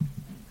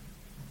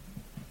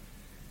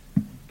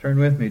Turn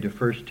with me to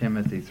 1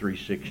 Timothy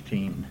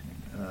 3:16.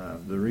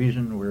 The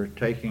reason we're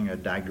taking a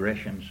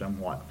digression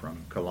somewhat from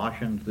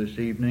Colossians this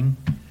evening,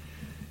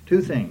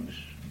 two things.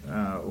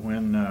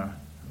 When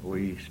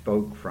we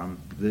spoke from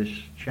this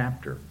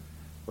chapter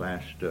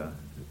last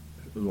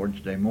Lord's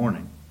Day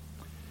morning,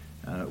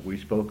 we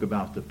spoke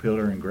about the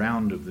pillar and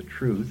ground of the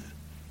truth,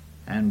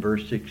 and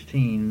verse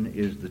 16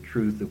 is the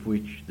truth of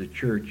which the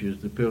church is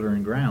the pillar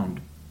and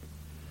ground,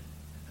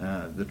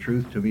 the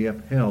truth to be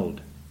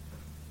upheld.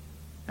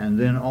 And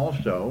then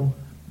also,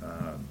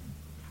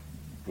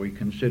 we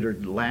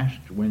considered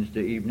last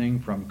Wednesday evening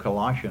from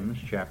Colossians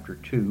chapter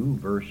 2,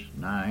 verse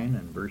 9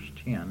 and verse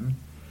 10,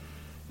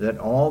 that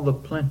all the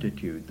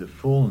plenitude, the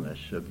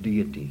fullness of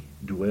deity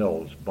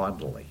dwells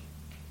bodily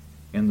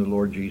in the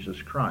Lord Jesus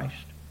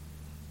Christ,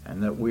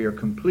 and that we are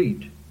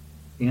complete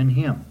in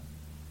Him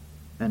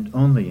and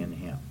only in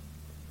Him.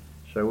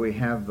 So we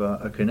have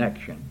a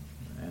connection,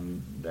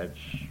 and that's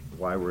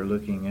why we're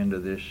looking into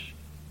this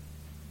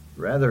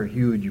rather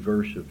huge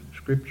verse of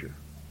Scripture.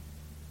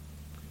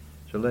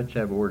 So let's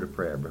have a word of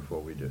prayer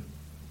before we do.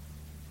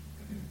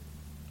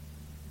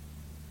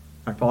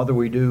 Our Father,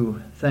 we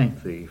do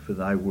thank Thee for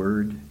Thy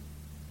Word.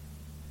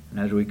 And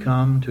as we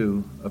come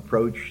to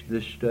approach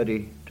this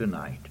study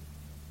tonight,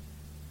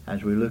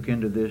 as we look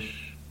into this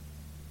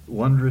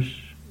wondrous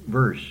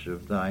verse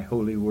of Thy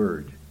holy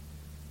Word,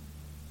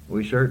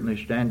 we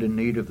certainly stand in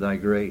need of Thy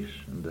grace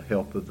and the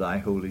help of Thy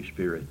Holy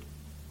Spirit,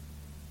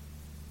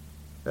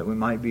 that we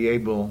might be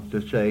able to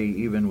say,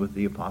 even with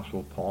the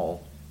Apostle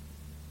Paul,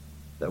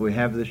 that we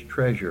have this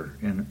treasure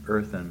in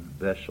earthen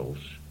vessels,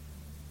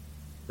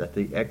 that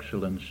the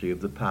excellency of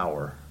the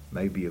power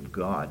may be of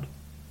God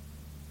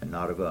and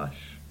not of us.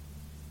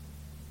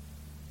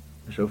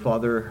 So,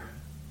 Father,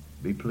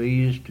 be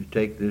pleased to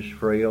take this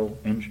frail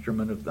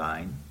instrument of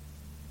Thine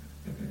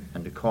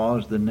and to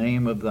cause the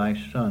name of Thy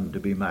Son to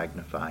be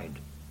magnified,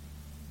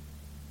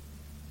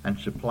 and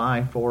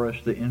supply for us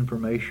the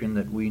information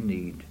that we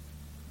need,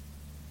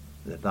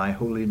 that Thy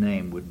holy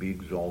name would be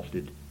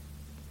exalted.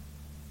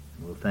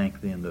 We'll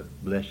thank Thee in the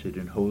blessed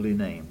and holy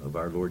name of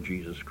our Lord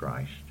Jesus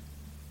Christ.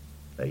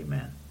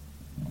 Amen.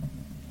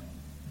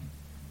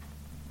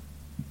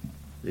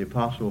 The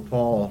Apostle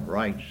Paul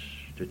writes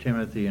to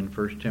Timothy in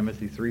 1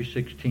 Timothy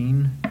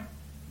 3:16,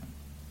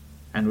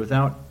 and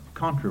without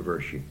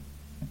controversy,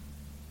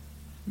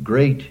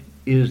 great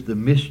is the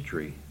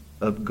mystery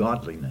of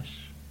godliness.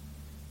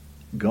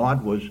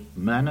 God was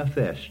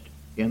manifest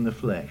in the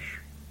flesh,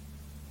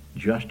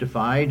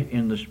 justified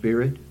in the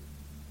Spirit,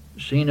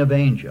 seen of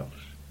angels,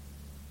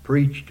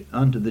 preached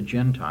unto the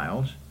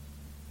Gentiles,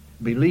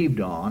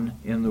 believed on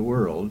in the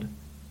world,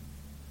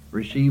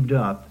 received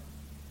up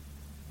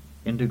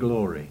into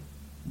glory.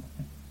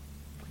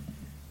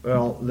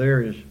 Well,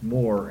 there is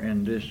more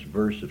in this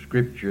verse of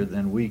Scripture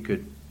than we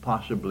could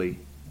possibly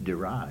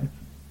derive.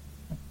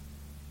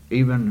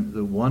 Even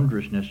the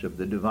wondrousness of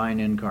the divine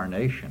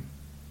incarnation,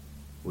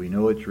 we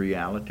know its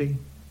reality,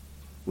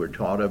 we're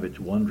taught of its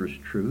wondrous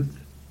truth,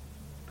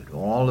 but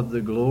all of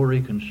the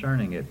glory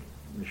concerning it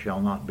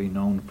shall not be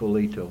known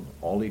fully till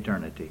all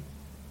eternity.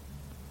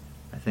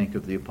 I think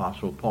of the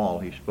Apostle Paul.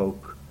 He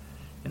spoke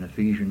in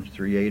Ephesians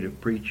 3:8 of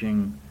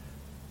preaching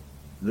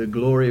the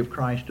glory of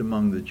Christ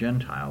among the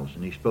Gentiles,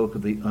 and he spoke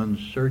of the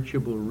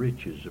unsearchable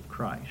riches of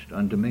Christ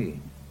unto me,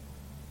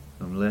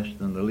 whom less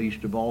than the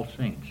least of all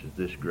saints is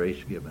this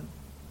grace given,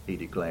 he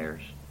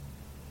declares.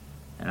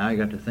 And I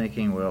got to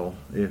thinking, well,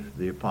 if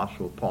the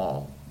Apostle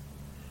Paul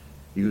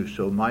used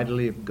so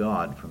mightily of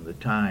God from the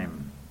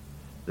time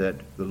that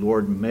the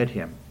Lord met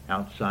him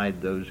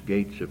outside those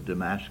gates of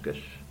Damascus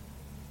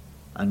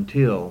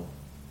until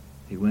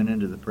he went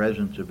into the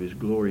presence of his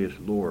glorious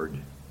Lord,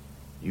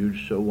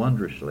 used so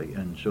wondrously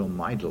and so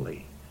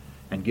mightily,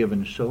 and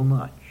given so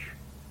much,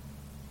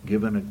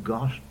 given a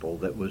gospel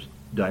that was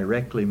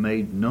directly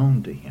made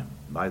known to him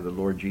by the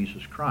Lord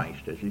Jesus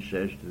Christ, as he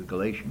says to the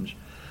Galatians,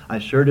 I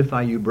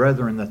certify you,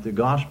 brethren, that the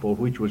gospel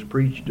which was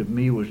preached of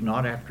me was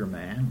not after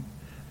man,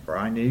 for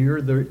I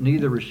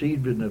neither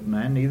received it of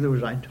man, neither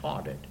was I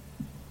taught it,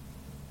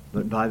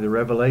 but by the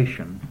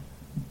revelation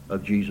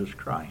of Jesus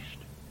Christ.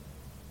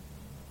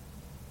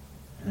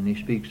 And he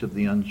speaks of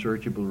the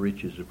unsearchable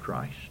riches of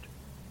Christ.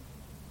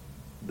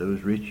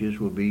 Those riches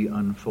will be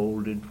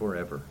unfolded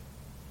forever.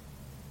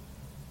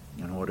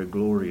 And what a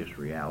glorious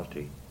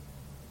reality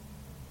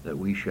that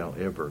we shall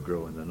ever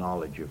grow in the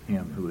knowledge of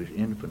Him who is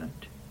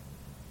infinite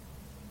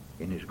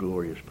in His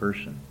glorious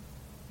person.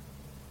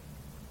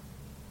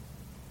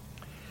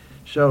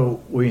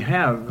 So we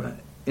have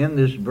in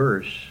this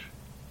verse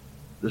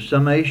the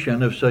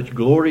summation of such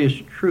glorious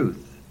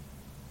truth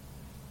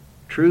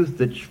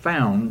that's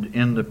found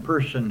in the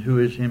person who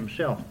is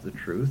Himself the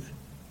truth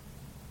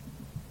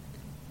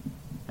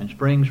and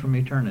springs from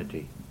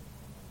eternity.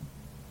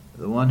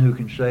 The one who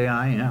can say,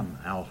 I am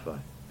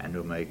Alpha and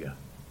Omega,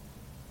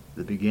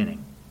 the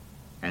beginning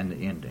and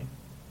the ending.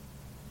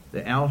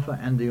 The Alpha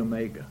and the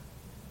Omega.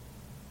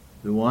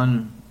 The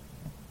one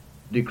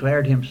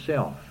declared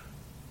Himself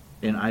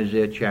in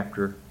Isaiah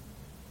chapter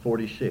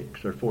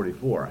 46 or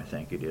 44, I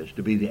think it is,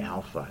 to be the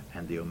Alpha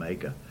and the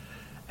Omega,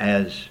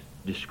 as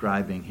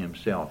describing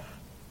himself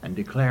and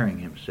declaring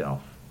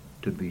himself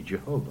to be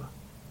Jehovah,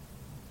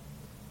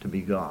 to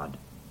be God.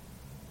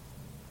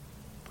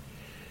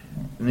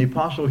 And the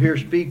apostle here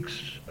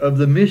speaks of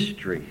the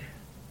mystery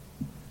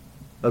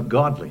of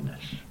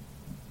godliness.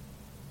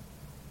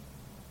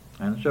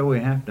 And so we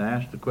have to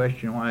ask the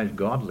question, why is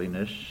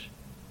godliness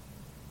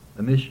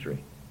a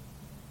mystery?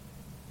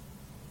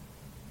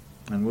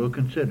 And we'll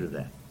consider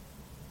that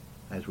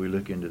as we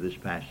look into this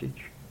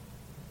passage.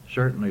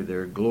 Certainly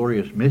there are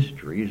glorious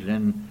mysteries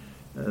in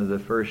the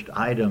first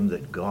item,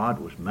 that God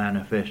was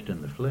manifest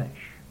in the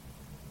flesh.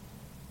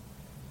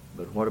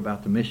 But what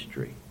about the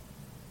mystery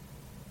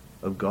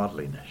of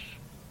godliness?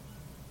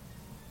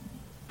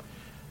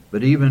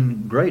 But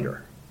even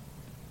greater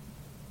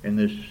in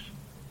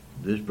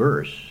this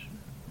verse,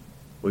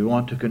 we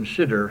want to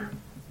consider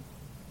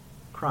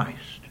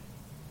Christ,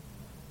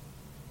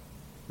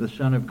 the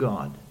Son of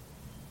God,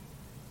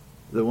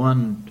 the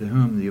one to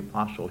whom the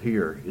apostle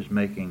here is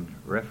making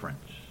reference.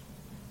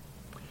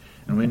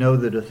 And we know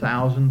that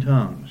 1,000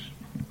 tongues,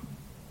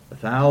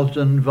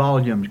 1,000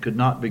 volumes could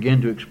not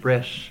begin to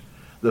express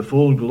the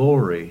full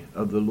glory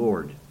of the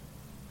Lord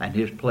and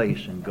his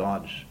place in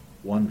God's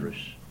wondrous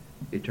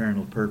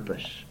eternal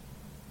purpose,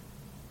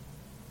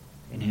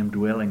 in him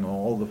dwelling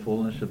all the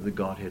fullness of the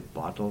Godhead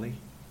bodily,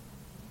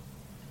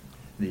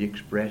 the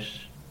express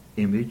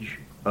image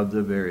of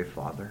the very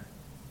Father,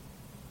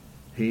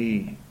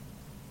 he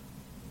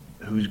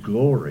whose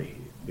glory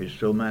is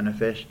so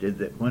manifested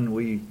that when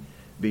we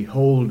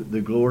behold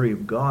the glory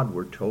of God,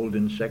 we're told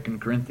in 2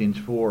 Corinthians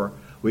 4,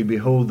 we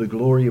behold the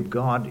glory of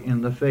God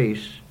in the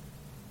face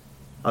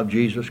of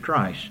Jesus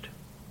Christ.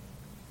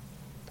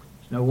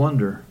 It's no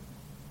wonder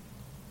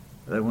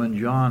that when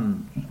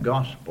John's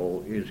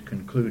gospel is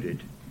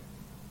concluded,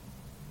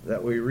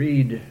 that we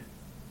read,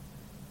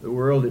 the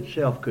world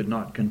itself could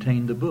not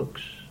contain the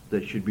books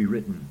that should be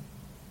written,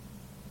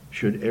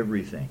 should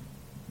everything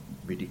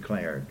be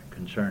declared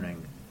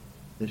concerning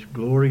this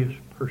glorious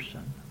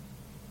person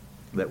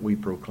that we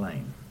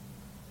proclaim.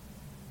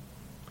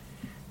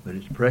 But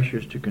it's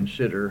precious to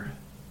consider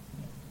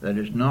that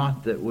it's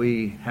not that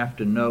we have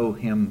to know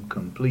him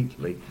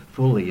completely,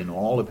 fully, in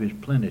all of his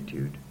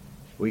plenitude.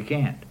 We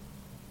can't.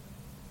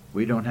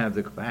 We don't have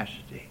the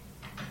capacity.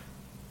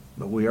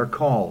 But we are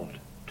called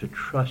to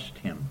trust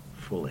him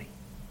fully,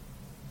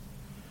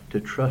 to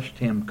trust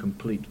him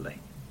completely.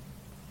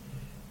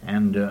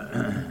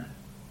 And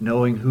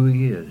knowing who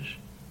he is,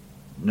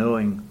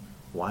 knowing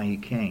why he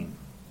came,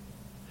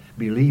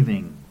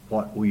 believing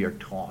what we are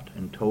taught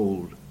and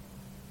told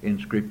in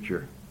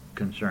Scripture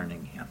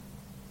concerning him.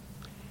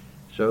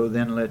 So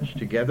then let's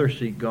together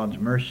seek God's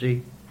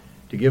mercy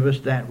to give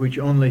us that which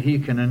only he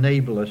can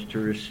enable us to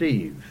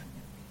receive.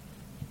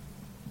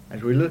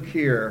 As we look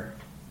here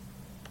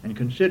and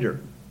consider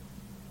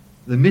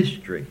the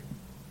mystery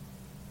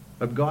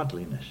of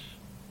godliness,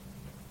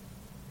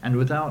 and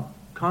without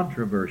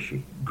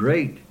controversy,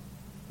 great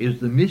is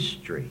the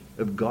mystery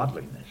of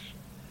godliness.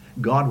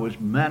 God was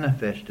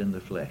manifest in the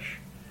flesh,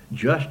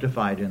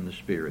 justified in the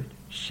Spirit,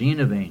 seen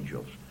of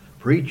angels,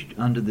 preached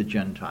unto the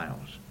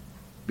Gentiles,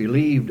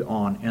 believed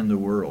on in the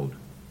world,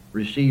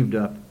 received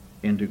up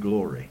into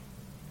glory.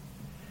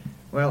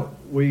 Well,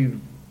 we've,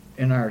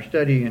 in our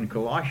study in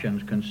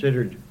Colossians,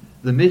 considered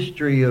the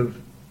mystery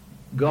of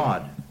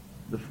God,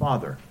 the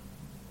Father,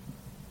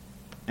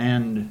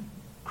 and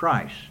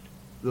Christ,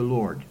 the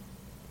Lord.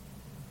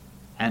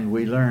 And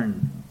we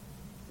learn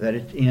that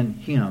it's in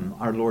him,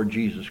 our Lord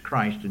Jesus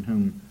Christ, in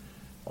whom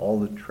all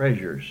the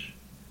treasures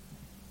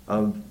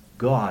of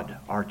God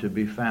are to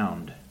be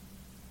found.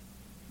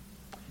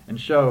 And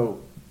so,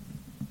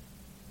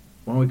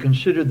 when we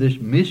consider this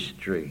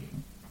mystery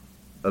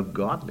of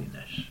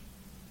godliness,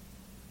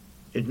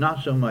 it's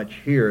not so much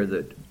here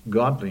that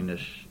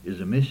godliness is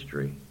a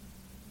mystery,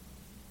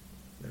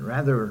 but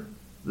rather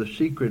the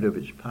secret of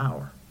its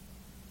power.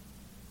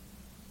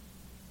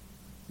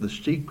 The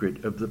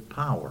secret of the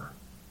power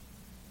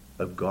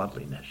of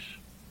godliness.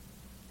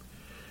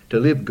 To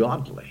live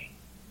godly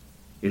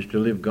is to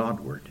live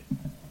Godward.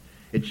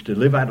 It's to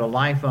live out a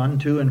life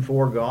unto and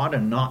for God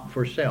and not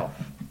for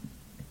self.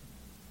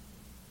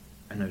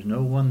 And there's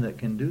no one that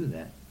can do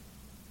that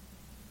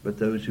but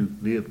those who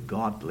live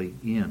godly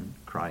in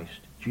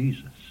Christ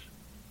Jesus.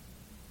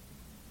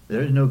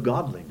 There is no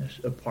godliness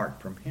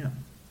apart from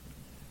him,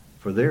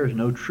 for there is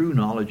no true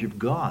knowledge of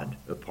God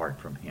apart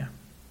from him.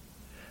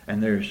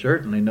 And there is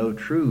certainly no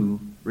true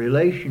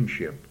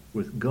relationship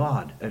with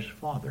God as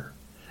Father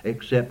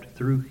except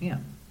through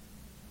him,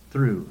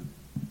 through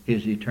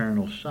his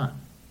eternal Son.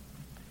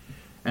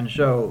 And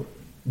so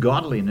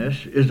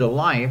godliness is a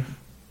life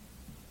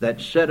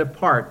that's set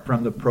apart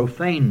from the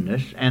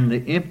profaneness and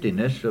the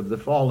emptiness of the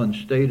fallen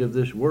state of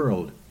this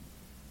world.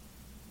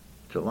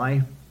 It's a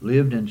life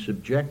lived in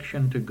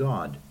subjection to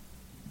God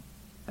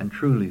and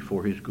truly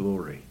for his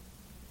glory.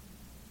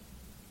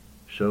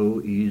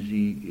 So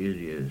easy it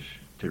is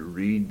to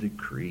read the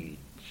creeds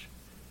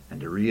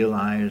and to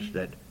realize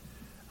that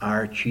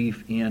Our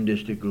chief end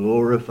is to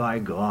glorify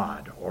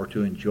God or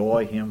to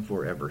enjoy Him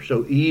forever.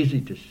 So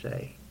easy to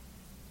say.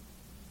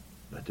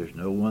 But there's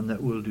no one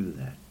that will do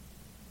that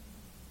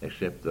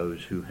except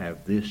those who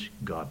have this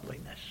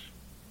godliness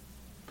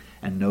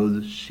and know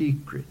the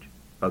secret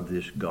of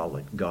this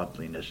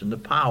godliness and the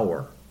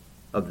power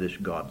of this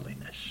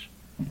godliness.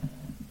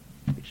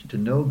 It's to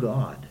know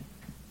God,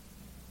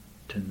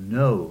 to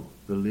know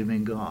the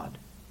living God,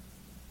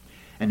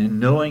 and in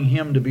knowing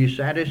Him to be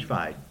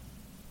satisfied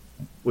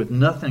with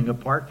nothing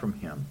apart from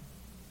Him,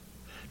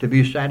 to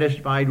be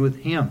satisfied with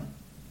Him.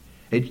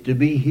 It's to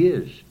be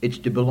His. It's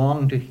to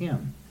belong to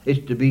Him.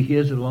 It's to be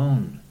His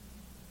alone.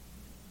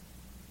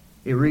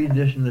 You read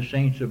this in the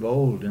saints of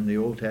old in the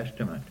Old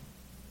Testament.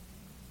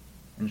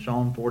 In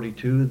Psalm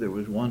 42, there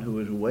was one who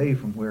was away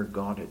from where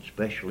God had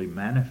specially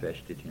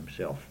manifested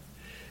Himself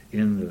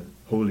in the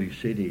holy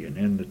city and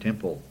in the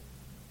temple.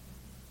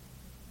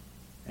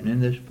 And in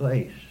this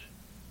place,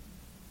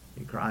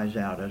 he cries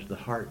out, as the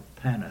hart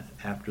panteth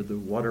after the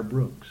water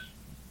brooks,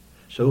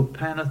 so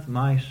panteth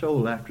my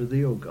soul after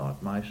thee, O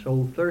God. My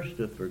soul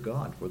thirsteth for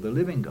God, for the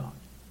living God.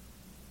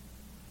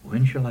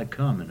 When shall I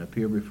come and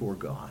appear before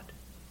God?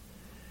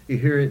 You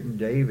hear it in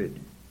David,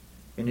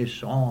 in his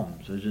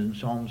Psalms, as in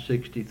Psalm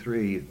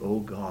 63, O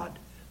God,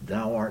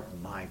 thou art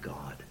my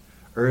God.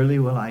 Early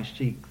will I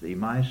seek thee.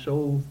 My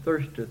soul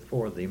thirsteth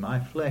for thee. My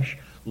flesh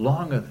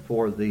longeth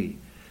for thee,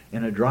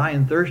 in a dry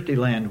and thirsty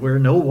land where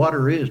no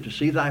water is, to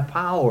see thy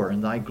power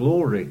and thy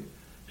glory,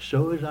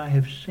 so as I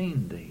have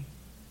seen thee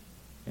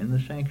in the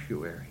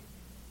sanctuary.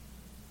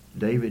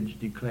 David's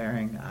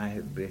declaring, I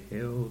have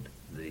beheld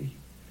thee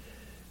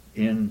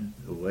in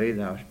the way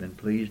thou hast been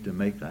pleased to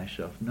make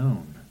thyself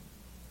known.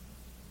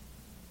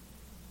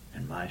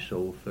 And my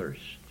soul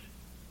thirsts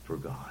for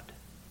God,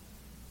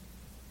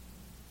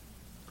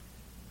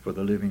 for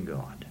the living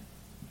God.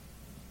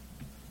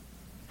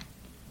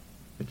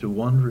 It's a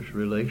wondrous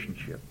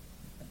relationship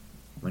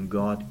when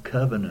God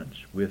covenants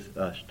with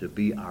us to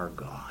be our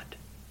God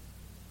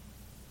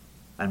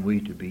and we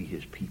to be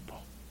His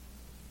people.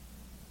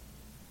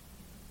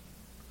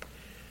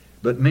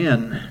 But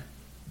men,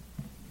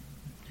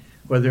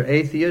 whether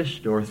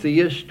atheist or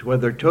theist,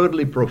 whether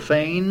totally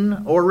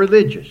profane or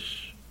religious,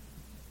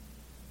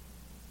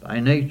 by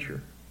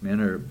nature,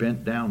 men are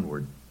bent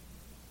downward.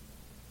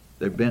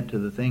 They're bent to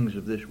the things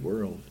of this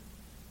world,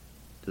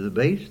 to the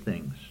base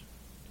things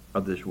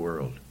of this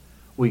world.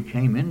 We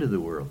came into the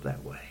world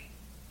that way.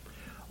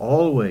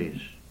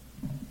 Always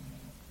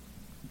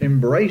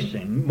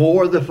embracing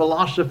more the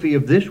philosophy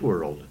of this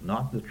world,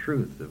 not the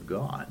truth of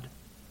God.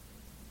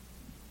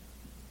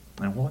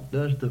 And what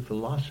does the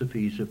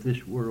philosophies of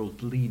this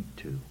world lead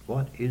to?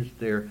 What is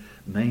their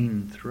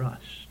main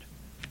thrust?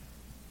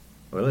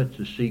 Well, it's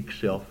to seek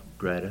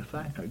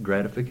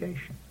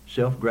self-gratification.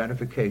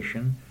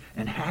 Self-gratification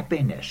and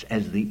happiness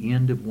as the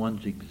end of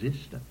one's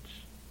existence.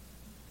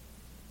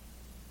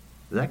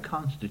 That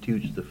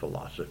constitutes the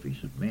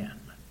philosophies of men.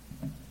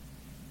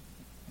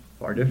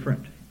 Far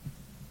different,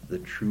 the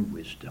true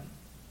wisdom.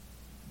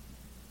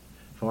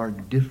 Far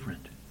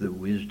different, the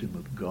wisdom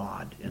of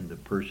God in the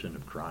person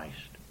of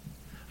Christ.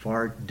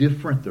 Far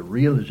different, the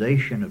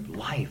realization of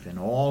life in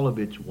all of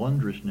its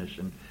wondrousness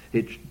and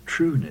its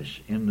trueness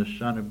in the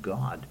Son of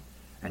God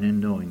and in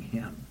knowing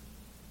Him.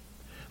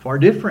 Far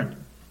different,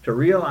 to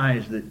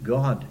realize that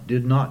God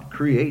did not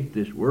create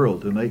this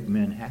world to make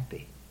men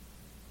happy.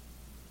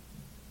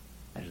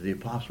 As the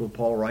Apostle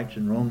Paul writes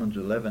in Romans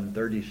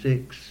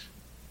 11:36,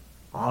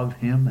 of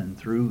Him and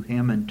through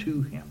Him and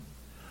to Him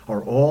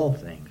are all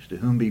things, to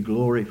whom be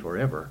glory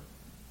forever.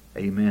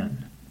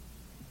 Amen.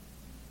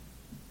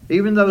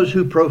 Even those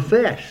who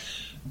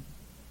profess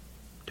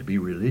to be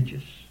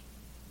religious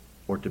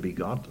or to be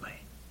godly,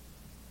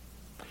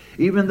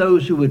 even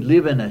those who would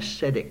live an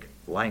ascetic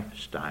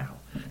lifestyle,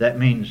 that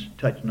means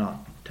touch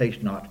not,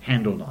 taste not,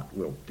 handle not.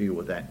 We'll deal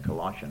with that in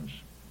Colossians.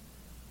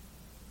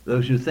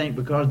 Those who think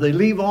because they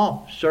leave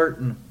off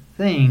certain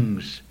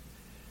things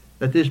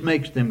that this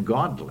makes them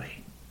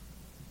godly,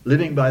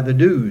 living by the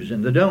do's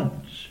and the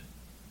don'ts.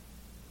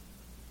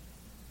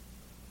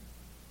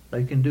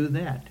 They can do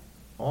that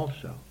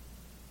also,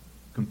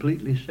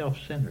 completely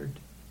self-centered,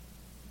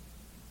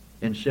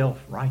 in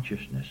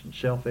self-righteousness and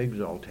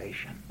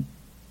self-exaltation.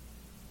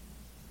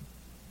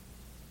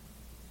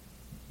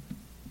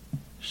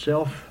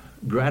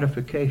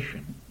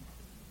 Self-gratification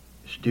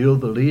is still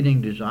the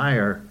leading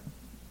desire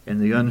in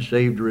the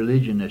unsaved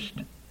religionist.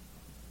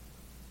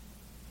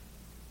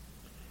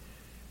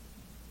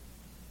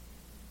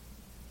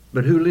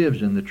 But who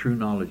lives in the true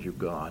knowledge of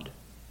God,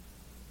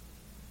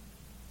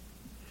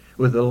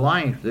 with a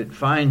life that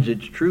finds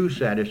its true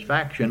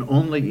satisfaction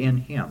only in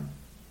Him?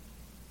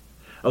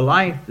 A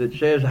life that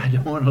says, I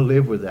don't want to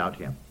live without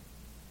Him.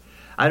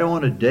 I don't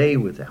want a day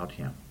without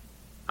Him.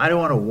 I don't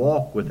want to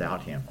walk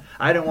without Him.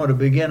 I don't want to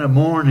begin a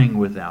morning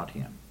without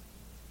Him.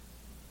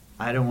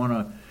 I don't want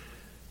to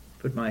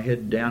put my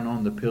head down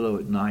on the pillow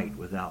at night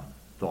without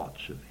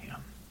thoughts of Him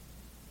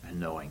and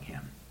knowing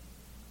Him.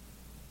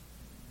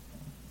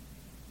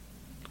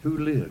 Who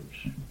lives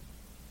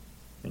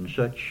in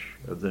such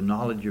of the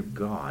knowledge of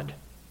God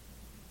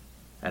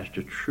as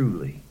to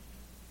truly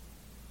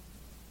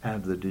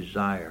have the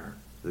desire,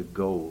 the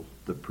goal,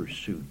 the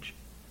pursuit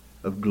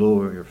of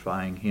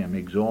glorifying Him,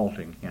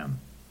 exalting Him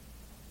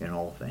in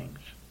all things.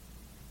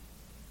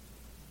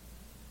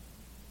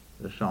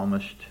 The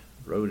psalmist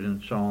wrote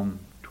in Psalm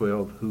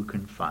 12, "Who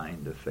can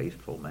find a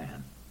faithful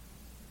man?"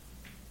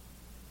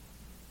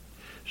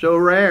 So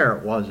rare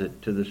was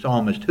it to the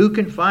psalmist, who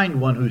can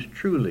find one who's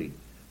truly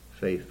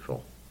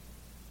faithful?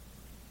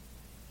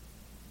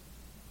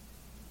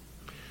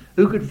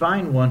 Who could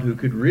find one who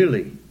could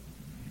really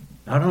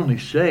not only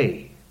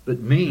say, but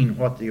mean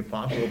what the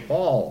Apostle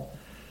Paul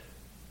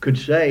could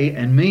say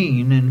and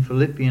mean in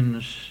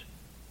Philippians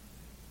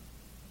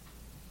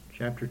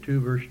chapter 2,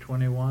 verse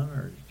 21,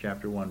 or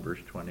chapter 1, verse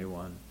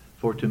 21?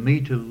 "For to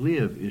me to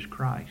live is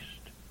Christ,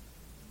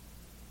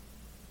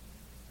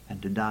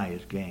 and to die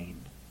is gain."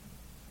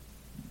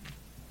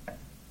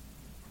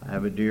 I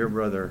have a dear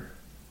brother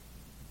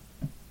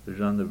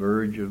who's on the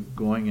verge of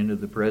going into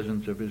the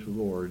presence of his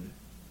Lord.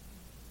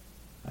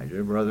 My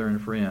dear brother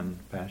and friend,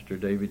 Pastor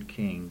David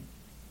King.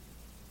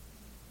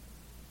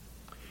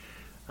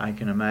 I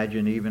can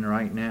imagine even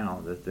right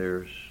now that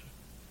there's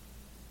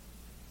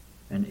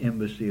an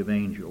embassy of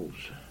angels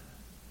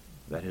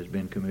that has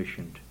been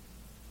commissioned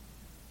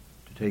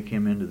to take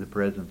him into the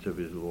presence of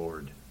his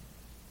Lord.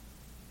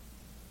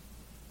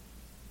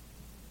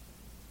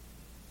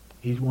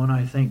 He's one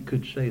I think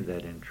could say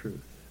that in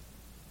truth.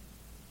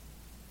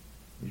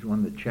 He's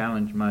one that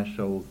challenged my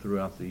soul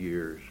throughout the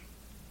years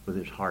with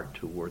his heart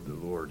toward the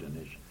Lord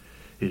and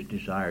his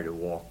desire to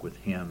walk with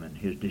Him and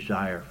his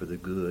desire for the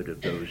good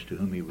of those to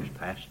whom he was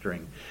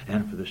pastoring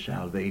and for the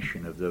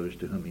salvation of those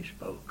to whom he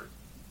spoke.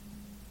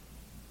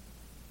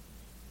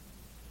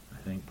 I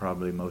think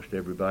probably most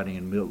everybody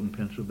in Milton,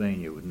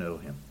 Pennsylvania would know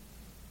him.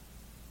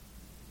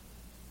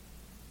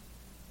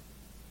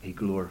 He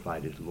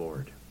glorified his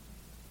Lord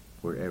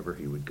wherever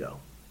he would go.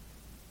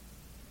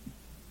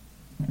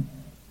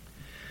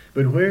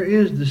 But where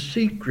is the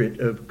secret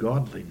of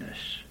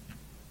godliness?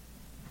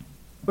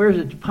 Where is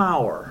its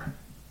power?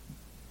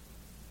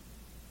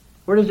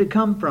 Where does it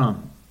come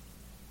from?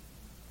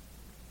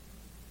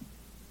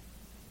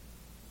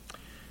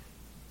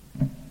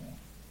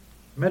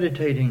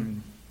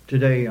 Meditating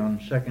today on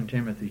 2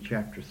 Timothy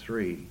chapter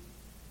 3,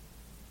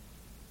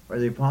 where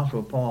the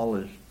Apostle Paul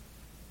is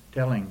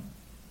telling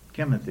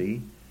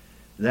Timothy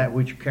that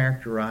which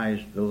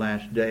characterized the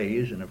last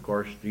days, and of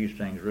course these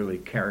things really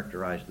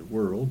characterize the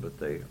world, but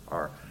they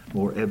are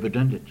more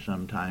evident at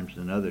some times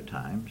than other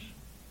times.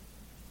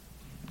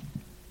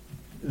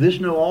 "This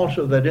know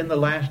also that in the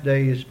last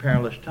days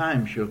perilous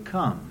times shall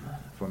come,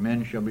 for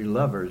men shall be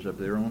lovers of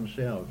their own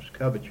selves,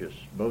 covetous,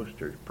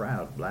 boasters,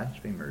 proud,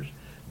 blasphemers,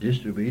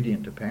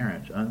 disobedient to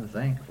parents,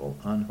 unthankful,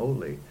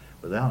 unholy,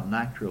 without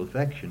natural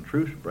affection,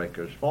 truce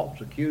breakers, false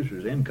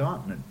accusers,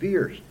 incontinent,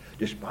 fierce,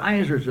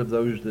 despisers of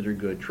those that are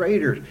good,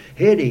 traitors,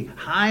 heady,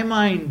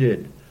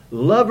 high-minded,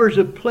 lovers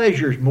of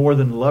pleasures more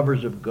than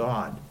lovers of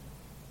God."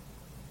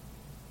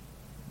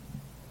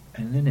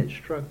 And then it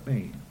struck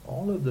me,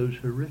 all of those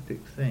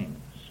horrific things.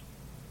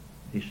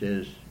 He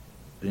says,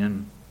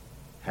 then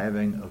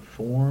having a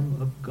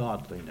form of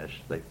godliness,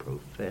 they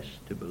profess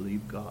to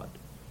believe God.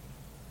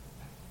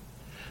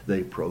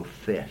 They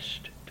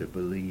professed to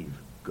believe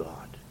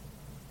God.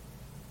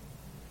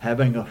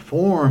 Having a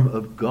form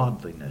of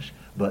godliness,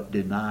 but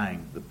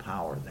denying the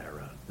power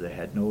thereof. They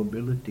had no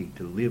ability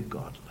to live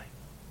godly.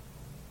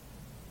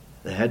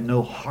 They had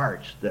no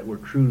hearts that were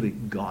truly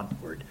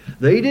Godward.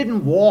 They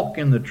didn't walk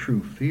in the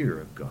true fear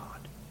of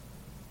God.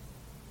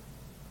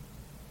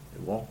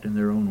 They walked in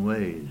their own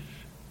ways.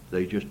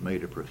 They just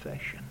made a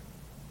profession.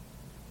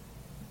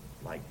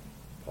 Like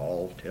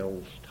Paul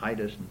tells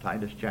Titus in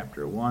Titus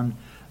chapter 1,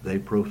 they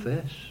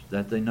profess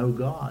that they know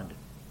God.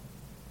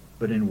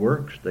 But in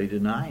works they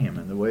deny Him.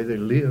 In the way they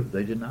live,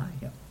 they deny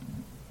Him.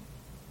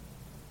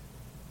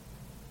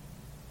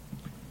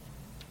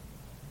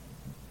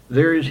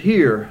 There is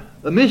here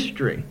a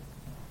mystery.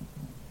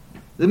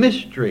 The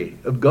mystery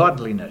of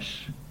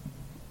godliness.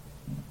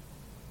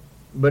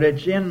 But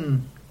it's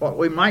in what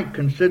we might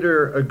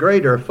consider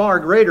a far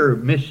greater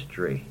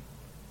mystery.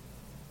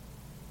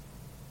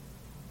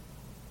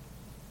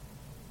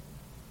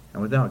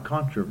 And without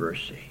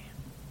controversy,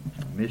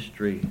 a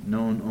mystery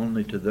known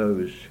only to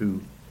those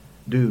who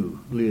do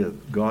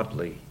live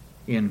godly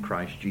in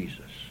Christ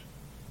Jesus.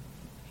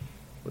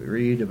 We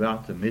read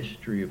about the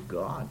mystery of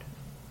God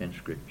in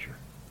Scripture.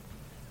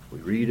 We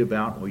read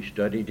about, we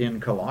studied in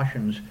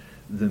Colossians,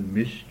 the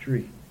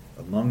mystery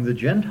among the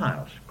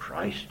Gentiles,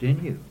 Christ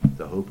in you,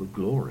 the hope of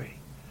glory.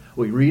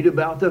 We read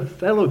about the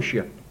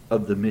fellowship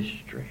of the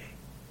mystery.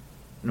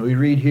 And we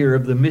read here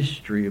of the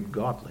mystery of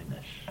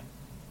godliness.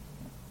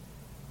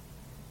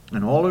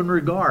 And all in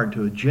regard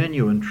to a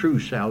genuine, true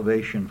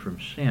salvation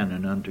from sin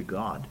and unto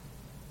God.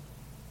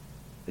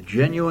 A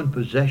genuine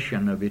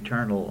possession of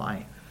eternal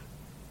life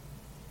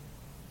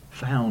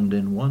found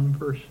in one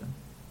person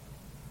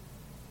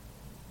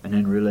and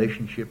in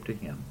relationship to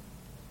Him,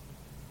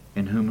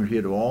 in whom are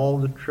hid all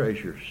the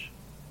treasures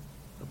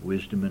of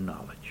wisdom and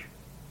knowledge.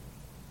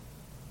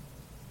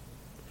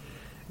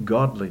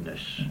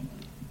 Godliness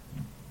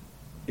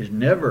is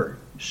never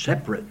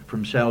separate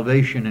from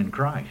salvation in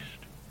Christ.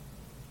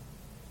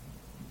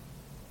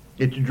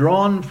 It's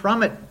drawn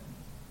from it.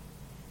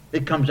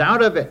 It comes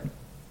out of it.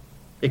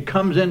 It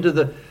comes into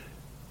the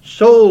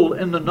soul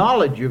in the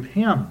knowledge of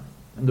Him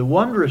and the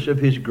wondrous of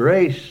His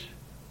grace,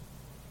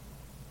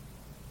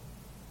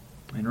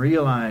 and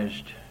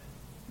realized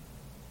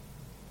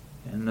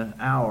in the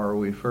hour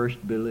we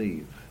first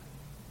believe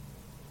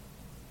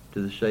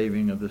to the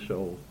saving of the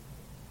soul.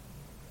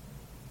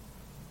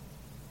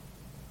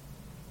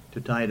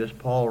 To Titus,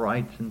 Paul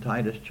writes in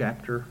Titus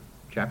chapter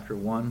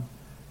 1,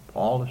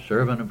 Paul, a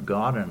servant of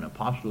God and an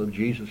apostle of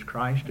Jesus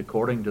Christ,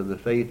 according to the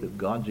faith of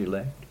God's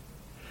elect,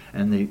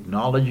 and the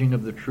acknowledging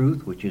of the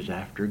truth which is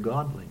after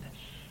godliness,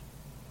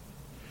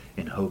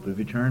 in hope of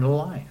eternal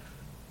life,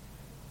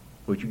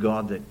 which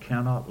God that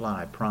cannot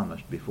lie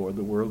promised before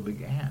the world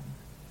began.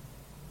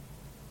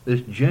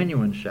 This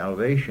genuine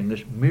salvation,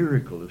 this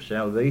miracle of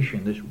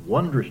salvation, this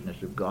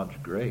wondrousness of God's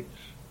grace,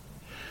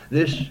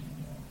 this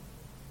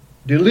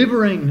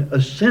delivering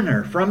a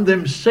sinner from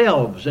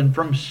themselves and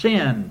from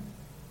sin,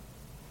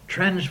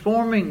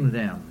 transforming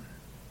them.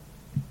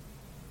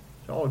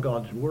 It's all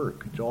God's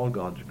work. It's all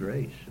God's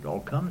grace. It all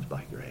comes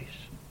by grace.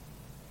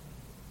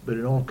 But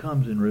it all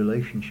comes in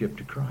relationship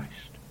to Christ.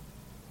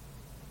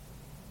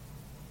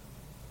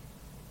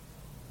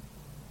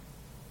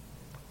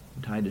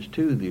 In Titus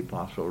 2, the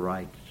apostle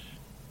writes,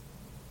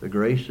 the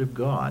grace of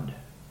God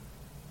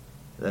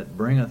that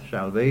bringeth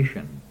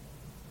salvation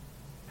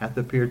hath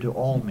appeared to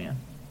all men.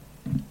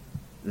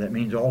 That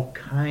means all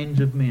kinds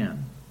of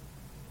men,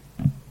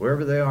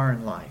 wherever they are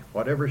in life,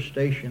 whatever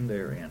station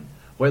they're in,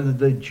 whether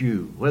they're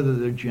Jew, whether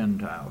they're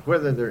Gentile,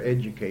 whether they're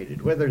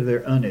educated, whether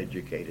they're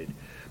uneducated,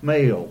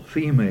 male,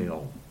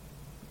 female,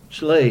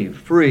 slave,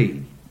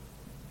 free,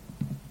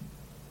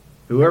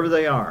 whoever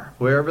they are,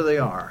 wherever they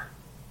are.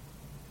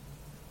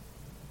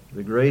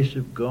 The grace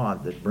of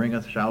God that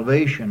bringeth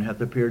salvation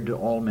hath appeared to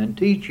all men,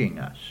 teaching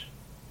us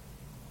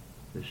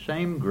the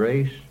same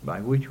grace by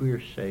which we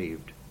are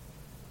saved,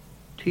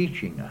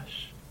 teaching us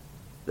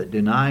that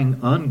denying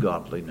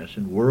ungodliness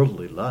and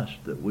worldly lust,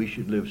 that we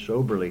should live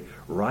soberly,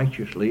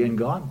 righteously, and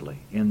godly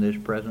in this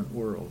present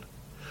world,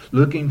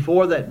 looking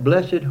for that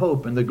blessed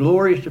hope and the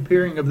glorious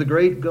appearing of the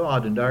great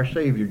God and our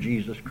Savior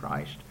Jesus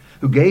Christ,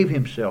 who gave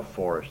Himself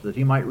for us, that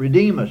He might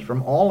redeem us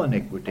from all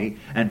iniquity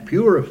and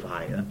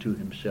purify unto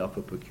Himself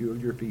a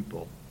peculiar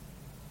people,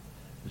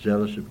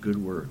 zealous of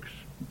good works.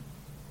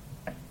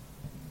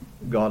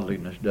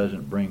 Godliness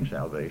doesn't bring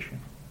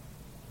salvation,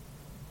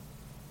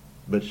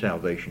 but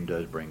salvation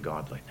does bring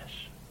godliness.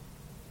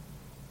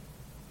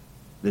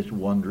 This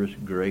wondrous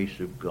grace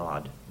of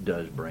God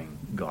does bring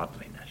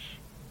godliness.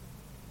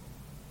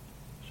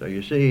 So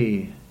you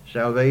see,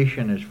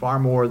 salvation is far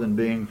more than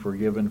being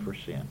forgiven for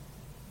sin.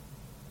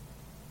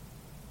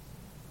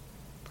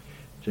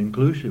 It's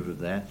inclusive of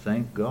that,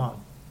 thank God.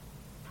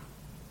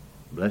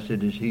 Blessed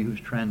is he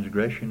whose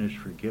transgression is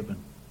forgiven.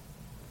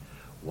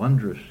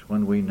 Wondrous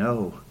when we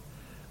know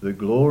the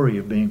glory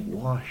of being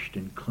washed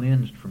and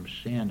cleansed from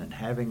sin and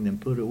having them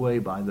put away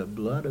by the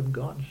blood of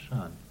God's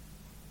Son.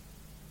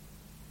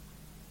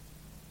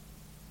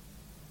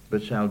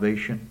 But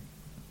salvation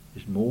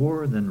is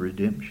more than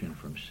redemption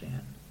from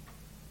sin.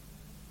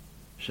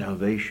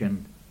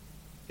 Salvation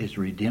is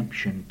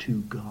redemption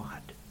to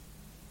God.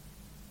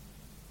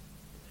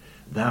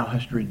 Thou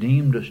hast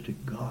redeemed us to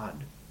God.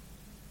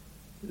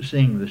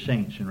 Sing the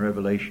saints in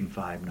Revelation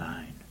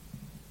 5:9.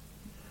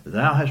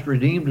 Thou hast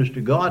redeemed us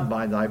to God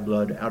by thy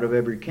blood out of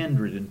every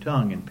kindred and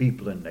tongue and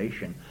people and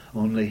nation.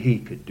 Only He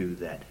could do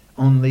that.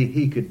 Only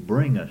He could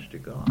bring us to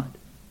God.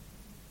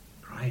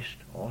 Christ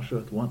also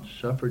hath once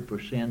suffered for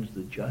sins,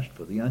 the just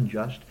for the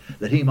unjust,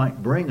 that He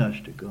might bring us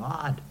to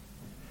God.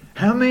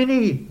 How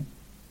many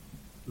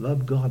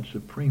love God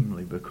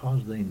supremely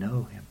because they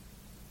know Him?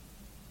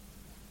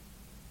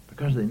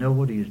 Because they know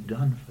what He has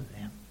done for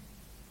them.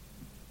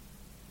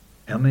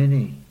 How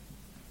many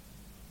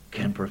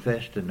can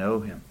profess to know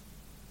Him,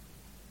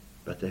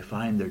 but they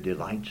find their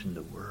delights in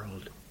the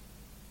world,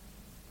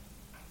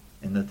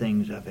 in the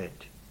things of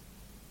it,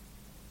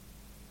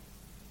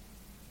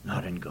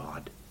 not in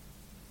God,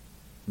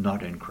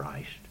 not in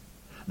Christ,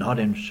 not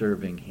in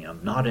serving Him,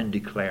 not in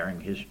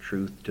declaring His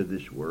truth to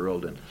this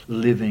world and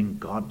living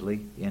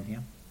godly in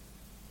Him?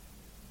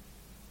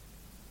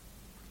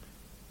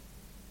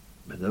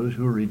 But those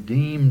who are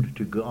redeemed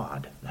to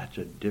God, that's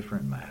a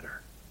different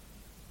matter.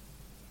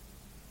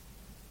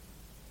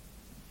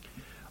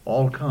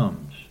 All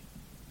comes.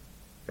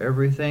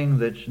 Everything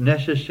that's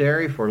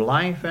necessary for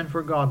life and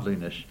for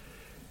godliness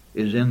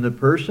is in the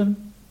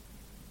person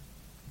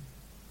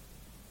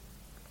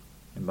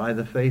and by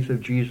the faith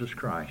of Jesus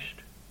Christ,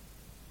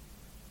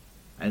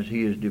 as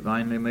He is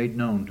divinely made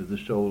known to the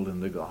soul in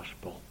the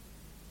gospel.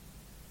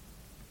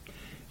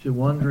 It's a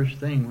wondrous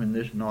thing when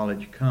this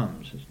knowledge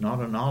comes. It's not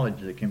a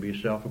knowledge that can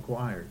be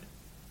self-acquired.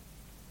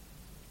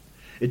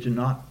 It's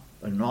not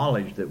a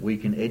knowledge that we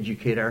can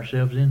educate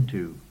ourselves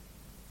into.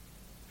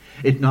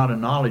 It's not a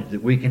knowledge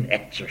that we can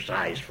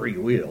exercise free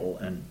will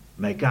and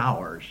make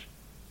ours.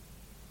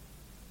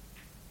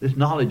 This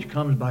knowledge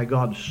comes by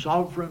God's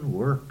sovereign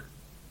work,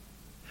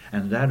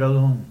 and that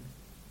alone.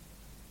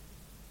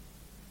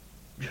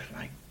 Just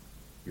like,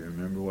 you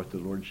remember what the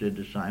Lord said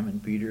to Simon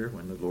Peter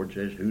when the Lord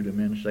says, "Who do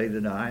men say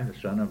that I, the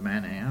Son of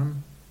Man,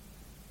 am?"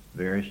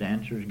 Various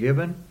answers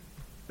given.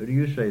 "Who do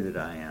you say that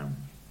I am?"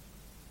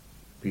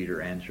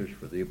 Peter answers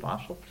for the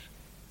apostles,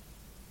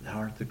 "Thou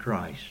art the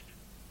Christ,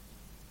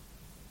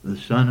 the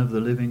Son of the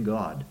living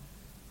God.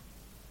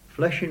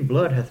 Flesh and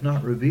blood hath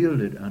not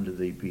revealed it unto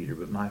thee, Peter,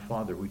 but my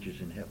Father which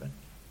is in heaven."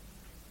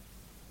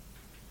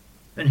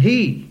 And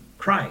he,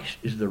 Christ,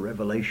 is the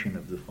revelation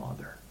of the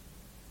Father.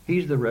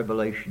 He's the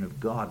revelation of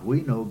God.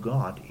 We know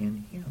God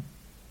in him.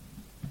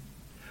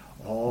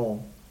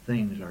 All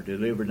things are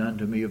delivered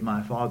unto me of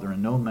my Father,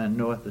 and no man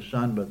knoweth the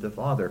Son but the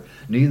Father.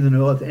 Neither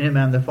knoweth any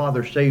man the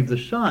Father save the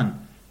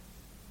Son,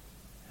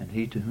 and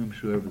he to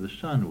whomsoever the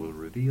Son will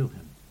reveal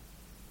him.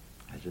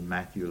 As in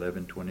Matthew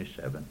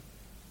 11:27.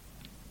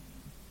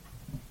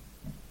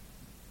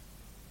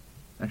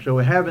 And so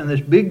we have in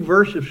this big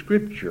verse of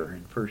Scripture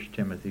in 1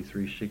 Timothy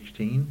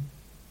 3:16,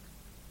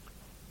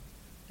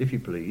 if you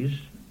please,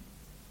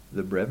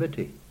 the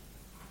brevity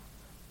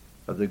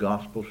of the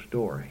gospel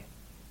story,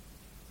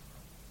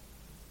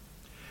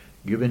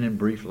 given in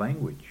brief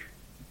language,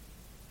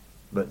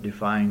 but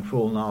defying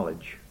full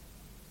knowledge.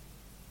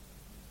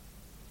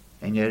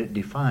 And yet it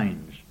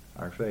defines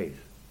our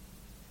faith.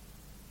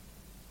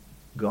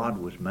 God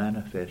was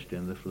manifest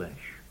in the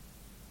flesh,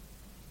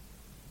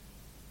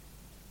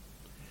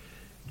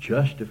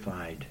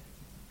 justified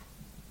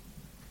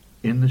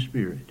in the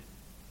Spirit,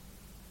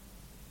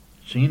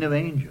 seen of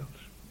angels,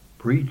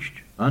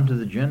 preached unto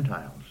the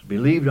Gentiles,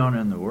 believed on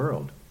in the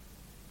world,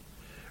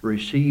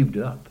 received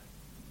up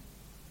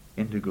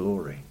into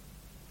glory.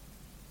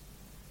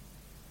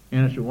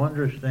 And it's a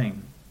wondrous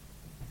thing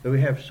that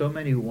we have so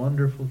many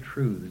wonderful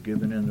truths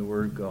given in the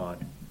Word of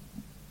God.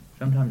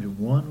 Sometimes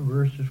one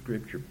verse of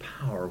Scripture,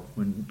 power.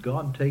 When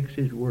God takes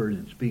His Word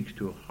and speaks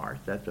to a heart,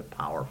 that's a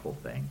powerful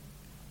thing.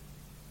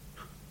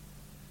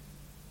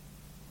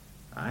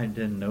 I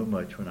didn't know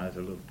much when I was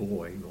a little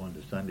boy going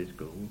to Sunday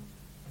school.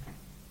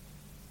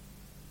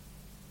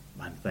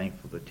 I'm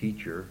thankful the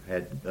teacher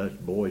had us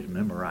boys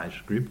memorize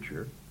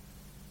Scripture.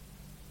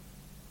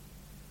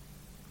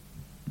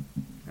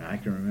 And I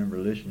can remember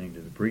listening to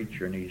the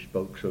preacher, and he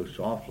spoke so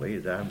softly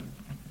that I would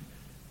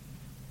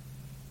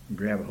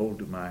grab a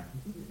hold of my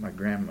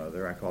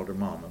grandmother. I called her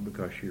Mama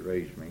because she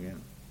raised me,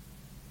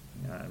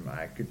 and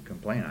I could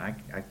complain.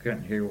 I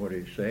couldn't hear what he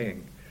was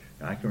saying.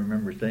 I can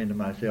remember saying to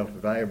myself,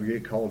 if I ever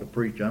get called to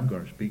preach, I'm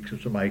going to speak so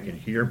somebody can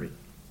hear me.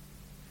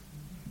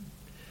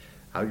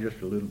 I was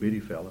just a little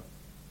bitty fella.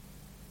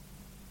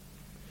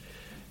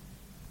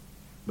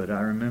 But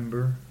I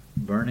remember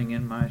burning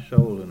in my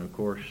soul, and of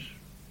course,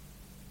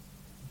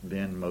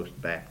 then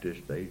most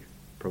Baptists, they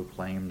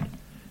proclaimed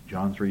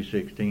John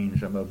 3:16,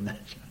 some of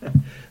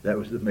them, that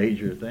was the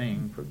major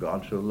thing. For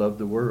God so loved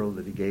the world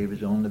that He gave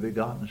His only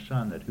begotten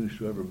Son, that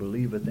whosoever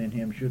believeth in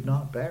Him should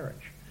not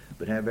perish,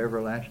 but have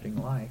everlasting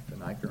life.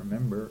 And I can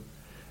remember,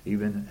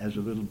 even as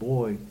a little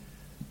boy,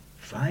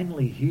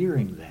 finally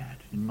hearing that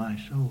in my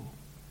soul.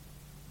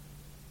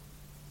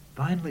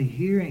 Finally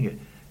hearing it.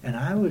 And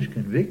I was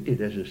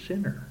convicted as a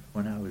sinner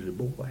when I was a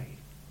boy.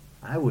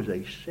 I was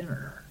a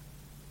sinner,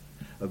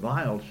 a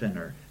vile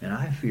sinner, and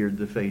I feared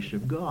the face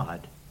of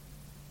God.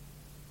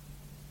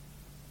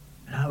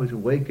 And I was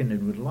awakened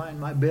and would lie in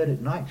my bed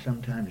at night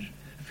sometimes,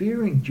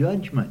 fearing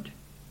judgment.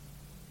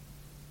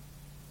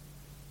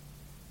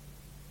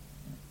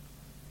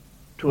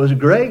 'Twas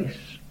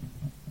grace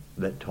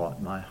that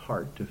taught my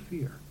heart to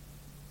fear,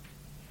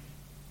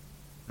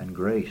 and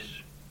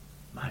grace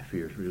my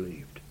fears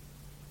relieved,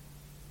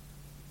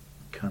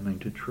 coming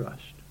to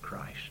trust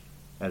Christ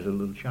as a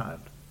little child.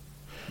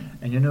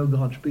 And you know,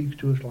 God speaks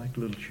to us like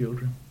little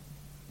children.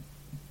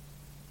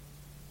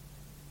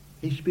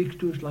 He speaks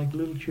to us like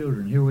little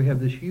children. Here we have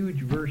this huge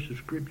verse of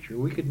Scripture.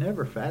 We could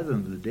never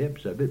fathom the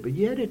depths of it, but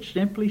yet it's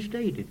simply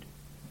stated.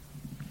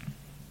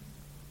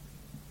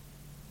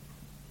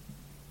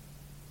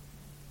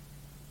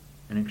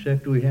 And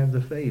except we have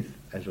the faith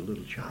as a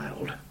little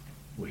child,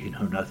 we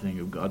know nothing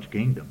of God's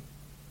kingdom.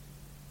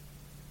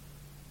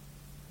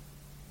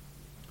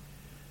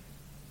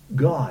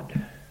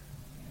 God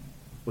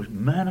was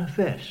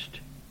manifest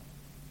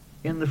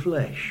in the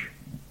flesh.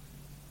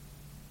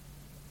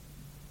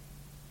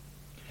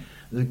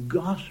 The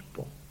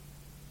gospel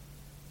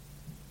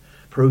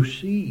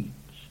proceeds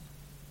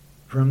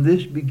from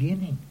this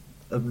beginning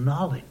of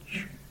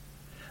knowledge,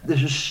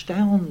 this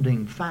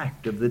astounding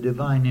fact of the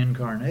divine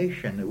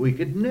incarnation that we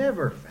could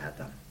never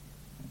fathom.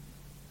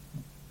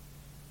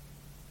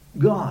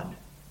 God,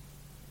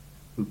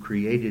 who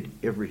created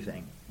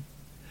everything.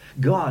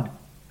 God,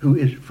 who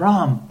is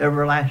from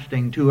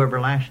everlasting to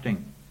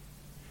everlasting.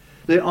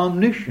 The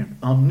omniscient,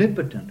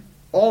 omnipotent,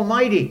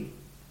 almighty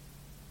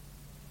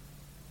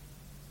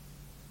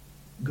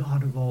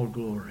God of all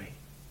glory.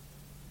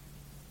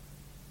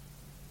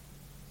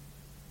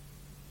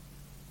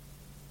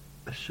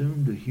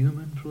 assumed a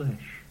human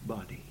flesh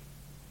body.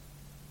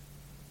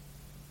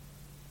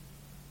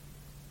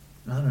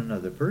 Not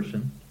another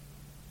person.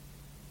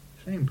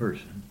 Same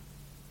person.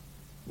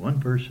 One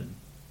person.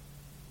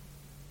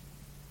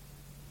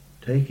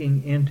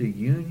 Taking into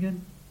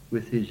union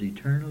with his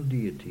eternal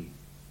deity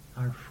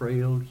our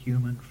frail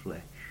human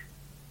flesh.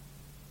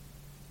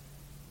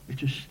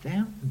 It's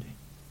astounding.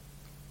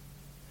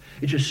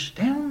 It's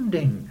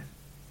astounding.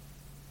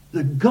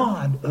 The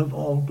God of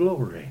all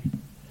glory,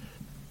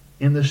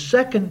 in the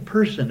second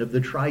person of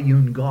the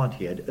triune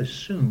Godhead,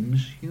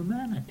 assumes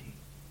humanity.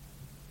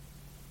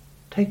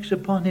 Takes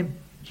upon him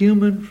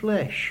human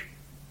flesh.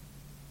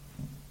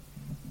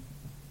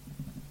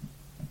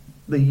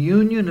 The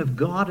union of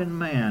God and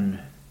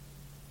man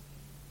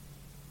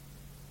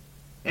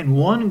in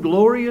one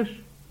glorious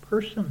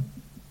person.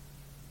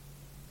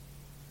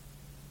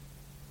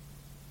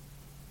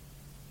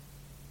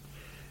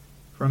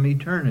 From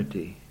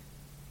eternity,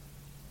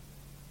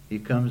 he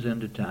comes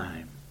into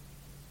time.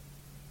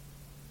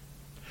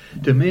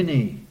 To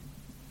many,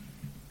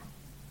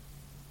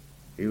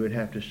 he would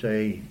have to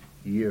say,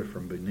 "Ye are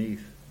from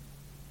beneath,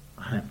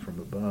 I am from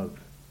above.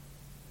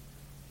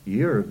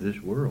 Ye are of this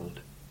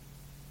world,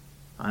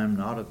 I am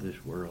not of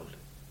this world."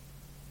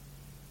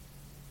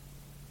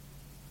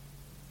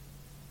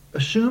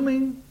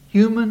 Assuming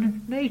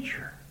human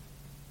nature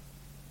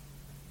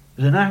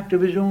is an act of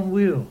his own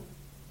will.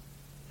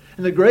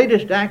 And the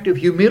greatest act of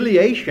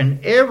humiliation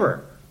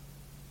ever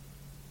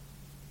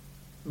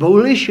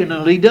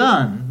volitionally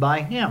done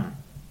by him.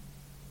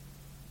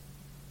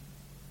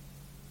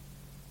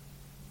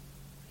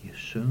 He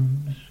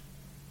assumes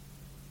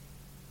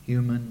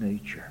human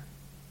nature.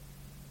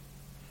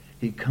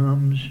 He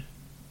comes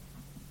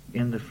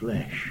in the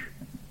flesh.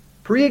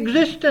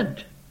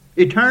 Pre-existent,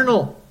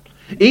 eternal,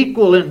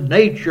 equal in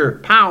nature,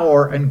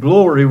 power, and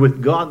glory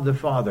with God the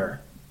Father.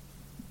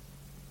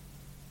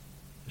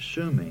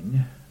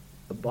 Assuming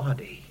a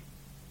body.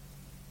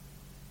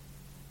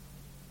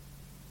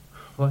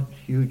 What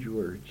huge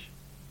words.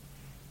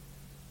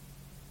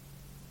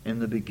 In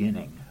the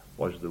beginning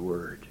was the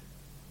Word.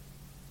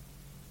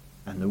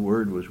 And the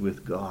Word was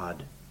with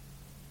God.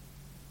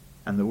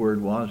 And the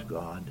Word was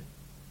God.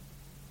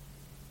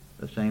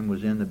 The same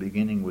was in the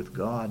beginning with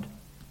God.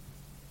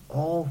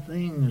 All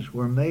things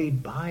were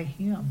made by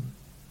him.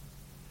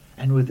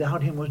 And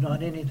without him was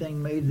not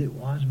anything made that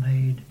was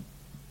made.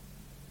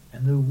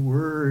 And the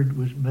Word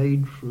was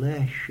made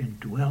flesh and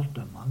dwelt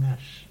among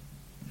us.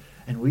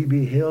 And we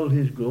beheld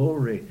his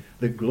glory,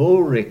 the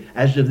glory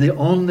as of the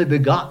only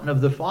begotten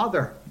of the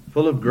Father,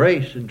 full of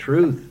grace and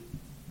truth.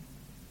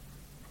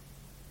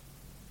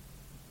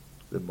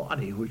 The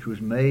body which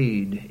was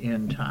made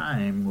in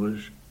time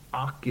was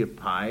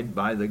occupied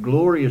by the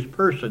glorious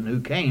person who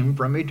came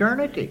from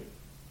eternity.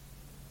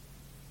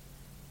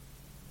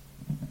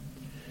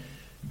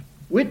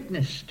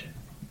 Witnessed,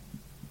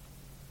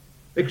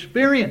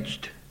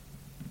 experienced,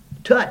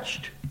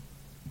 touched,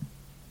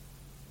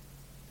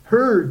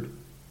 heard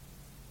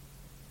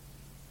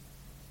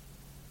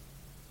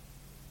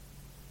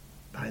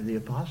by the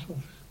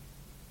apostles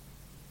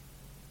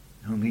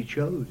whom he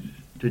chose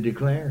to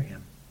declare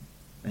him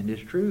and his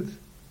truth.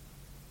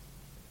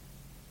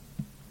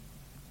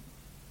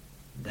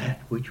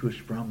 That which was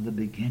from the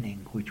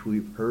beginning, which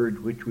we've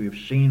heard, which we have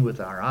seen with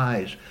our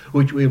eyes,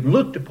 which we have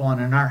looked upon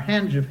and our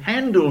hands have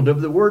handled of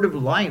the word of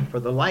life,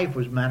 for the life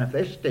was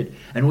manifested,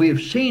 and we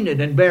have seen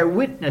it and bear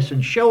witness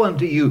and show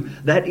unto you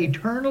that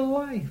eternal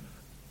life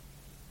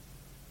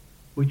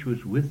which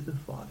was with the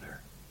Father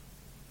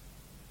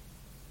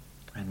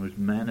and was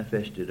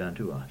manifested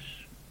unto us.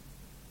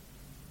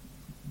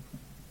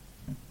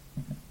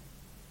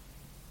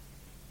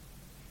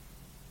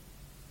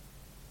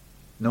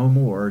 No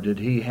more did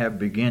he have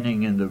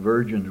beginning in the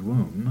virgin's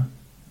womb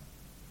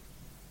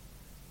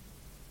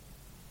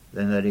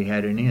than that he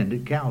had an end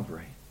at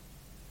Calvary.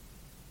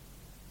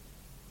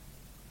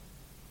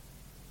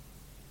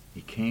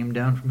 He came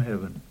down from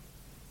heaven.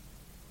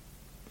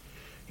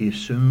 He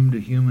assumed a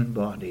human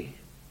body.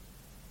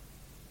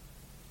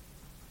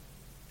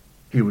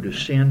 He would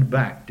ascend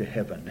back to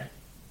heaven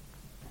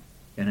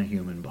in a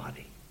human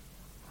body.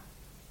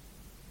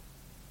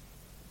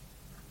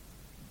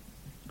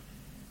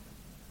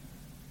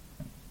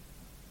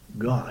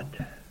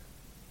 God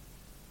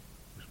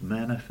was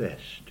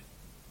manifest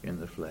in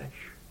the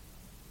flesh.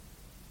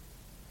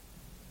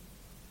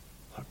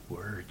 What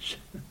words!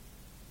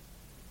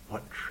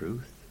 What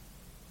truth!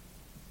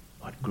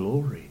 What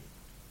glory!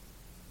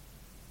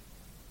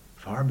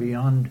 Far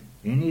beyond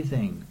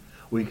anything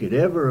we could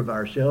ever of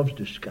ourselves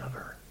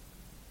discover.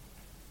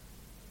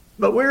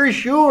 But we're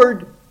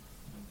assured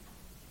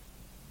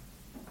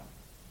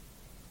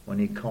when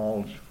he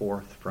calls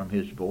forth from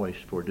his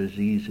voice for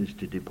diseases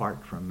to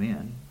depart from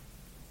men,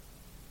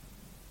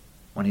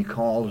 when he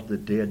calls the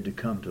dead to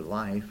come to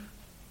life,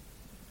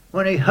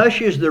 when he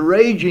hushes the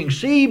raging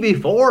sea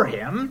before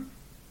him,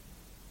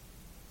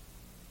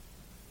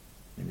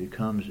 and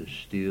becomes as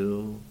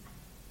still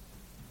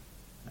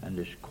and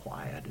as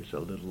quiet as a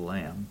little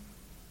lamb.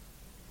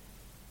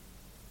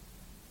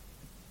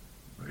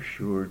 We're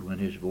assured when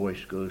his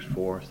voice goes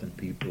forth and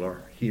people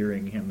are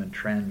hearing him and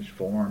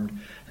transformed,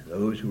 and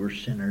those who are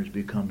sinners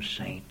become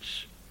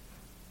saints.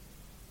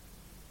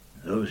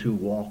 Those who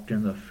walked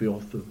in the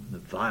filth of the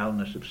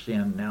vileness of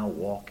sin now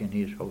walk in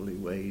his holy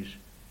ways.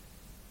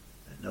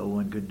 And no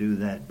one could do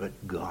that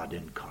but God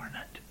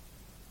incarnate.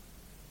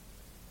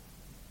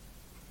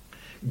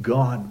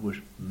 God was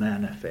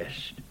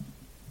manifest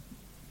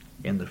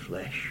in the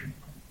flesh.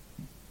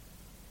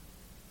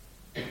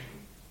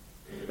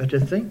 But to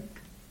think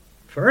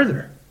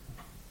further,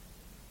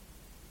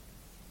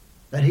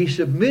 that he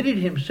submitted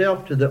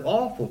himself to the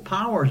awful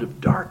powers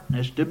of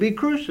darkness to be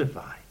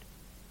crucified.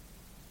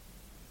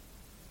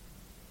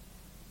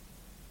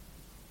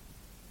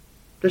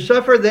 To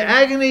suffer the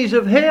agonies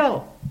of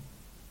hell.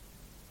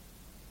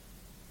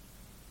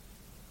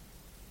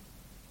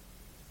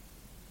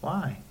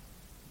 Why?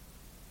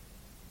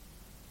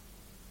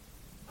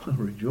 Well,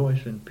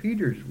 rejoice in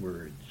Peter's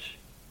words.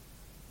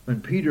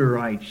 When Peter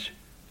writes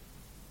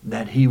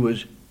that he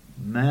was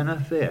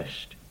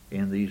manifest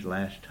in these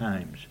last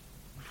times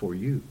for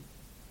you.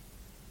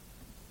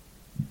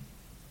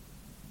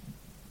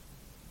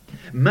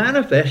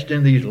 Manifest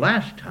in these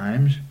last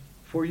times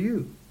for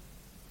you.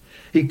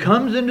 He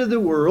comes into the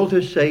world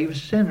to save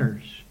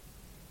sinners.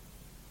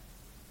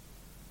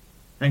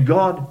 And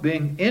God,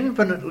 being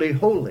infinitely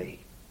holy,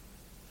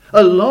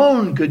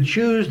 alone could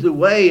choose the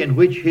way in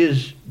which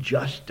his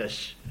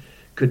justice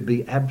could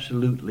be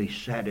absolutely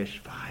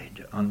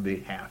satisfied on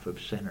behalf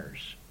of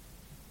sinners.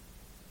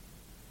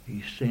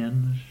 He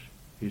sends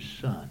his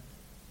Son,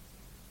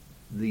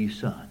 the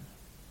Son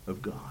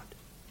of God,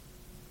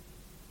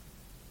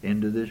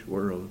 into this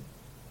world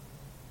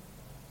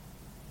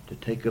to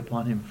take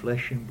upon him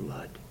flesh and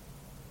blood,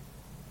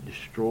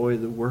 destroy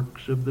the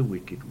works of the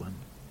wicked one,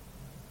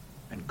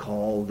 and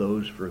call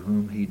those for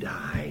whom he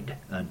died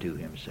unto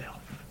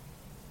himself.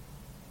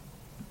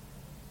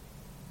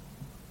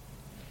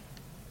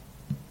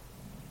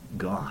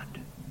 God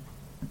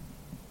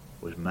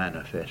was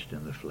manifest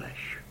in the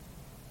flesh,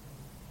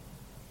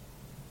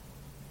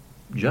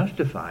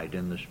 justified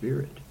in the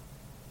Spirit.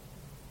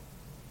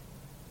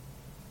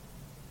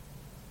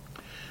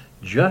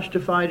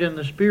 Justified in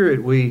the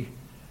Spirit, we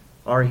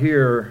are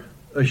here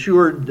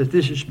assured that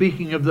this is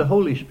speaking of the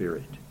Holy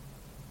Spirit,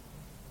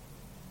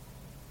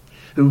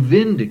 who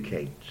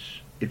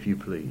vindicates, if you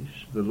please,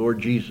 the Lord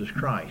Jesus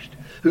Christ,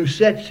 who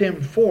sets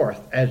him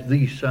forth as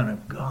the Son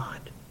of God.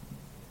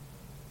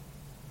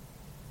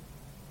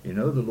 You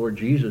know, the Lord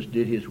Jesus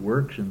did his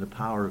works in the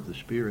power of the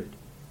Spirit.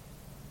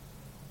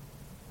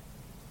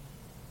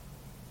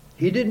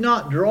 He did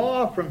not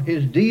draw from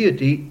his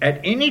deity at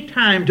any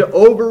time to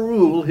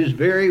overrule his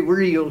very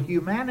real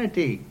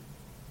humanity.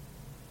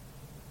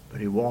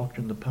 But he walked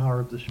in the power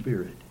of the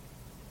Spirit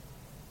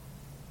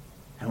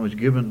and was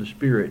given the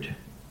Spirit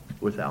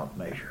without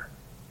measure.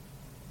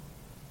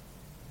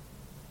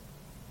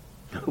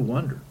 No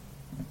wonder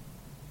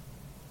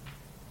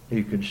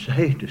he could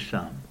say to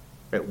some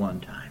at one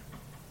time,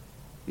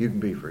 you can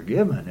be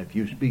forgiven if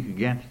you speak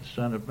against the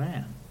Son of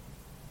Man.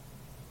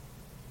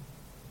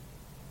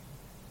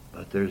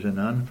 But there's an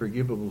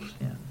unforgivable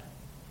sin.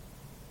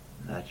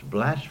 That's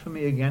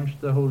blasphemy against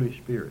the Holy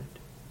Spirit.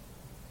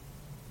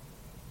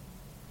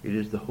 It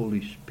is the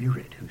Holy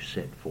Spirit who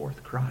set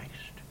forth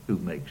Christ, who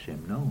makes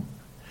him known,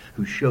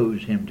 who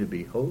shows him to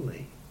be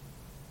holy,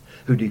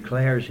 who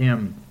declares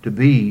him to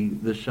be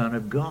the Son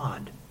of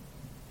God,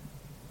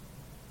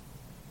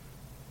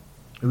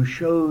 who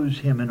shows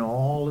him in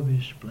all of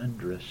his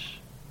splendorous,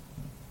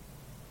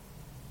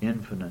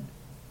 infinite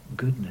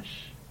goodness,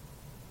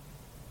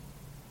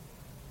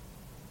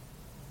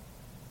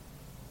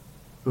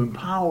 who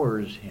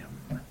empowers him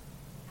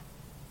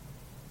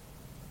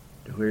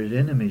to where his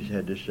enemies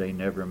had to say,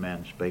 never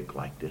man spake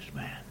like this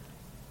man.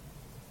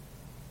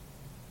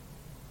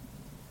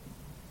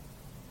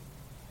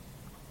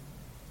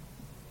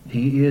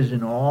 He is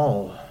in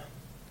all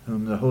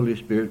whom the Holy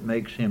Spirit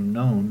makes him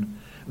known,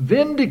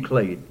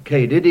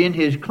 vindicated in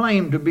his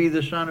claim to be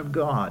the Son of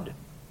God,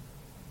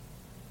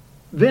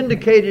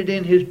 vindicated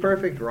in his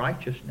perfect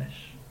righteousness.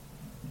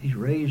 He's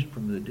raised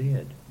from the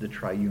dead. The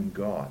triune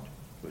God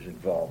was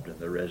involved in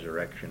the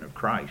resurrection of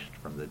Christ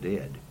from the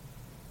dead.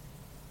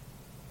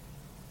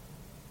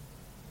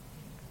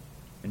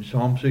 In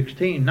Psalm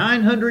 16,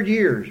 900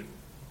 years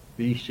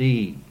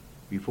BC,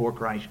 before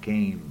Christ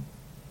came,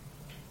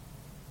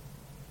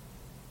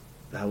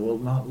 thou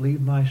wilt not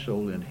leave my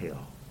soul in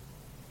hell,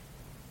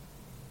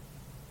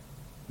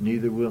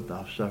 neither wilt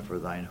thou suffer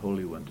thine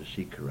Holy One to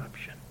see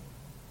corruption.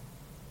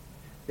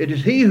 It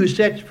is he who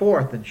sets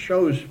forth and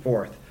shows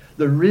forth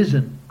the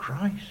risen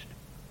Christ.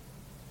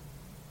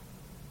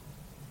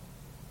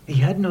 He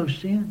had no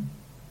sin.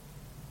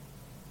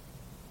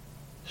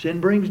 Sin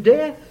brings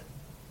death.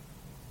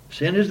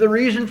 Sin is the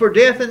reason for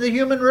death in the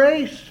human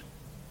race.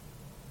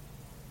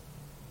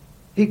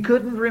 He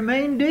couldn't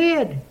remain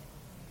dead.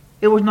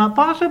 It was not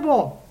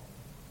possible.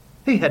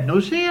 He had no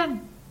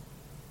sin.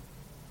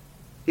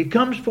 He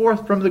comes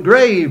forth from the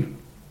grave,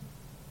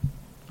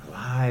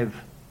 alive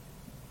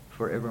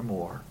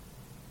forevermore.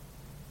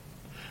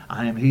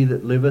 I am he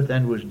that liveth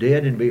and was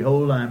dead, and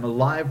behold, I am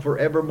alive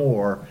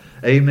forevermore.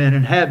 Amen.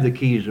 And have the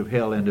keys of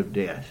hell and of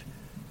death.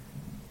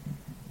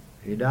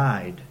 He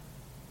died,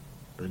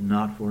 but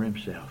not for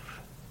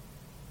himself,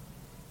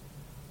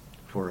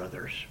 for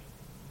others.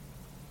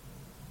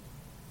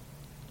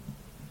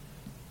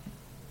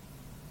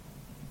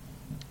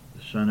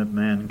 The Son of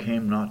Man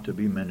came not to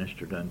be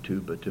ministered unto,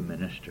 but to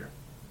minister,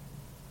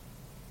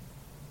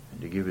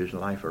 and to give his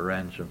life a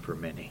ransom for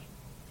many.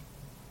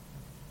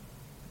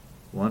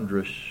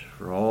 Wondrous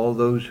for all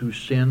those whose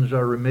sins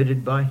are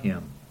remitted by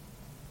him.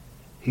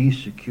 He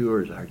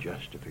secures our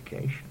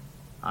justification.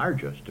 Our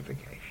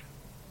justification.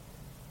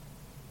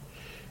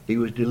 He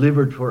was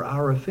delivered for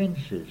our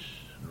offenses,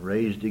 and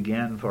raised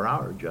again for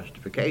our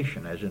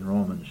justification, as in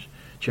Romans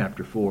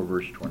chapter 4,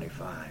 verse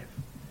 25.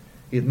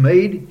 He hath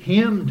made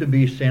him to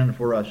be sin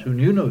for us who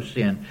knew no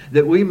sin,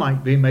 that we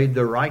might be made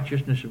the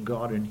righteousness of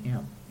God in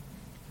him.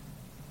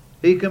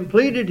 He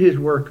completed his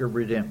work of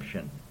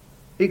redemption.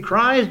 He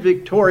cries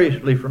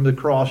victoriously from the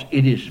cross,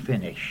 "It is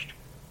finished."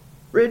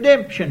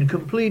 Redemption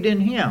complete in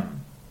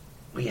him.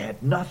 We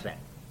had nothing.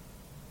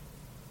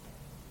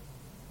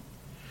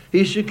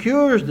 He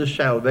secures the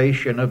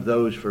salvation of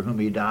those for whom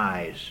he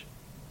dies.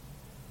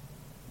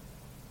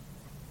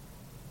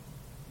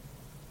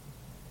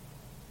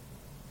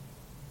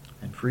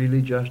 And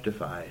freely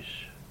justifies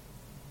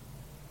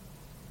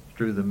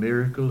through the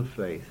miracle of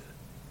faith,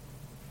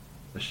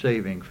 a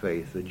saving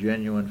faith, a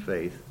genuine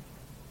faith,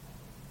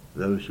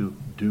 those who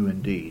do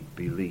indeed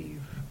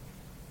believe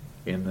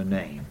in the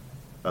name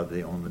of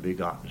the only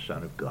begotten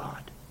Son of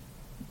God.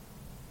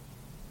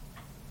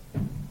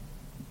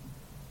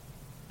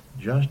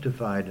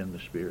 Justified in the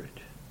Spirit.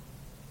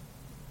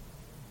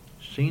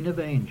 Seen of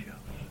angels.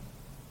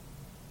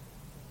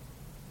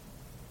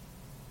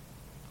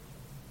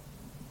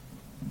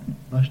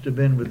 Must have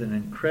been with an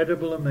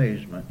incredible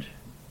amazement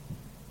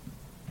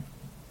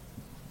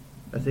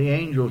that the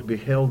angels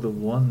beheld the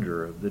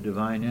wonder of the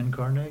divine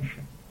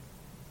incarnation.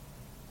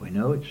 We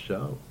know it's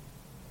so.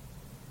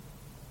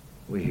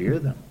 We hear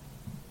them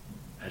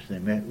as they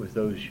met with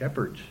those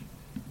shepherds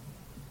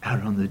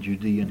out on the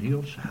Judean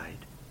hillside.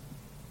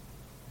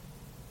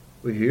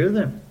 We hear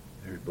them.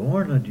 There's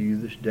born unto you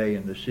this day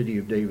in the city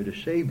of David a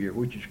Savior,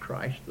 which is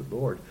Christ the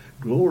Lord.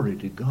 Glory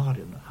to God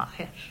in the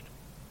highest.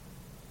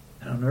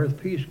 And on earth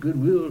peace,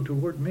 goodwill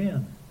toward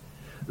men.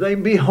 They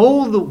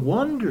behold the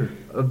wonder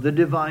of the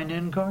divine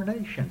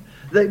incarnation.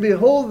 They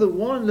behold the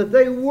one that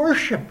they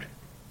worshipped.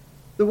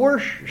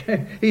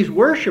 He's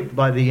worshipped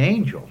by the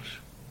angels,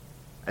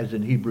 as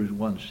in Hebrews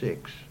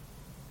 1:6.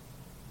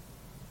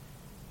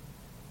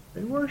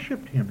 They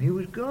worshipped him. He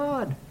was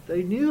God.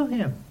 They knew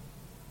him.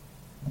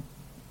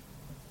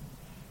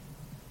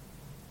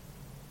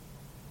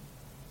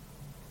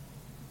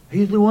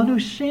 He's the one who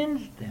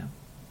sends them.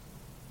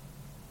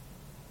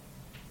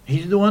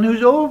 He's the one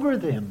who's over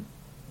them.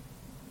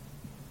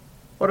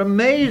 What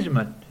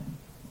amazement.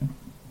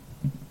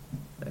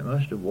 They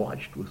must have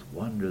watched with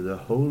wonder the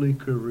holy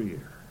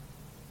career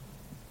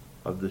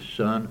of the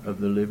Son of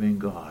the living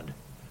God,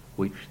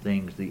 which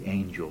things the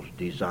angels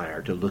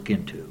desire to look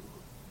into,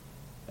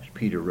 as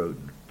Peter wrote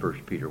in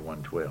 1 Peter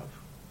 1:12.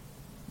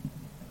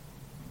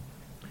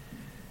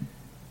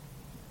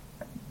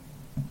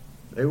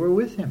 They were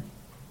with him.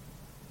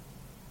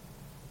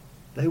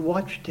 They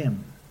watched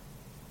him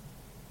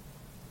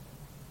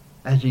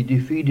as he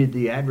defeated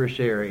the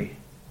adversary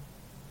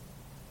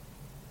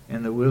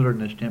in the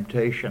wilderness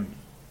temptation.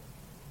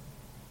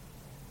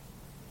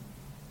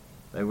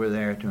 They were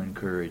there to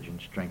encourage and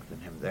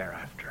strengthen him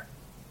thereafter.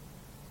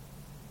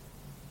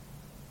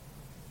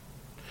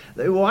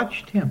 They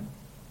watched him.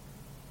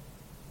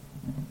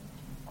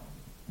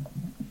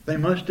 They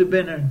must have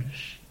been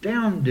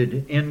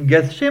astounded in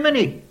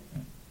Gethsemane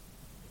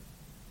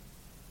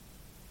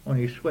when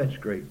he sweats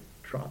great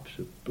drops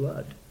of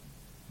blood.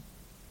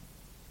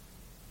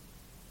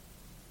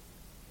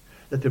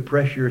 That the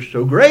pressure is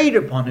so great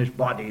upon his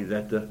body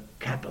that the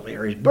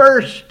capillaries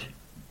burst.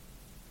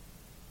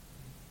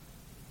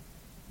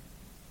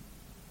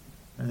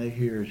 And they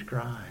hear his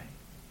cry,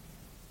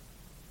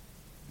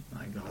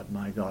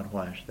 my God,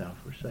 why hast thou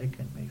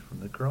forsaken me?" from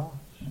the cross.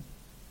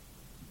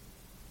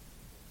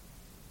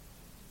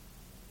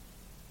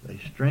 They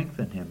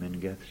strengthen him in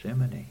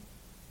Gethsemane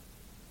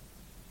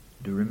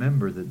to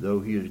remember that though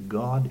he is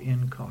God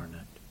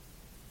incarnate,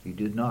 he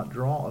did not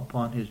draw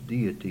upon his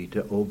deity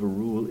to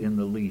overrule in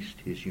the least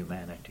his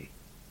humanity.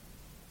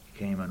 He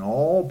came in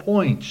all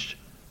points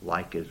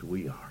like as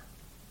we are,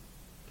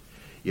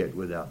 yet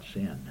without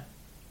sin.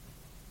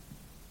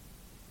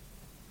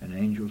 An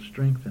angel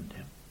strengthened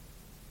him.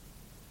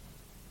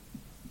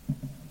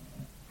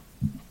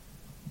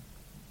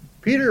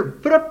 "Peter,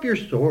 put up your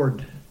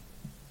sword."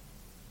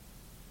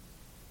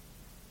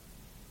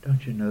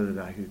 Don't you know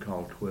that I could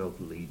call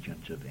 12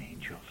 legions of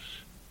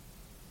angels?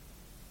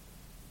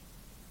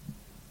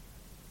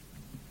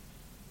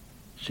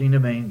 Seen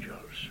of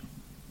angels.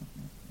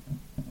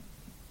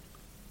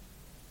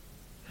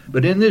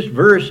 But in this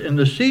verse, in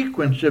the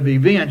sequence of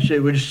events,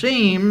 it would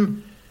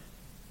seem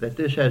that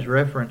this has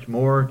reference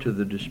more to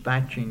the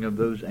dispatching of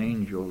those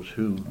angels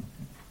who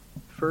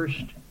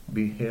first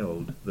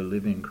beheld the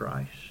living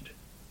Christ,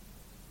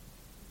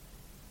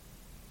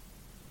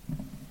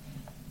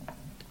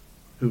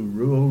 who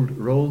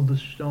rolled the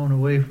stone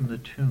away from the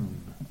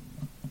tomb,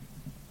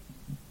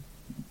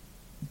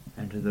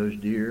 and to those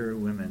dear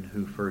women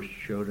who first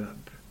showed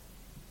up.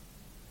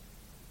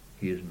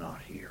 He is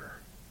not here.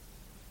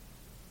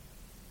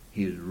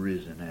 He is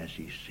risen as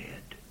he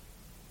said.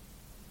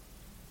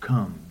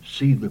 Come,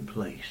 see the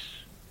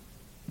place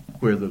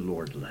where the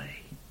Lord lay.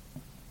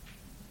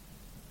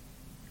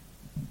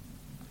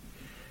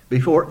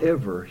 Before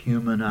ever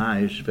human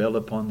eyes fell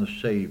upon the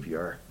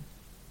Savior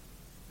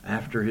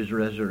after his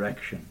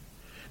resurrection,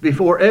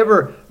 before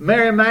ever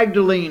Mary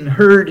Magdalene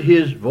heard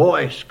his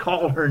voice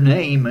call her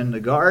name in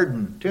the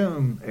garden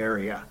tomb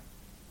area,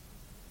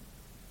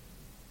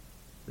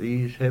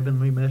 these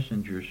heavenly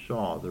messengers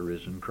saw the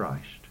risen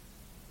Christ.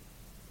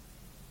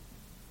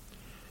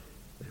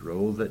 They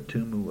rolled that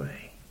tomb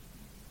away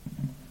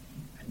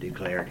and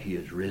declared, he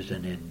is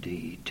risen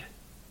indeed.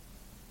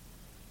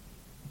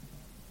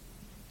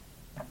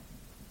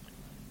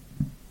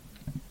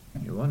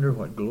 You wonder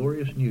what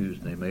glorious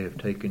news they may have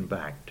taken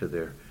back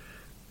to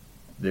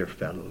their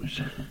fellows.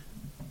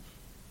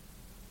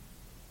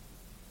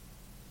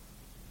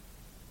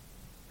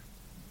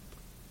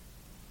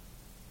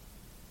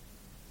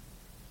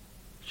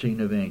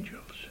 Seen of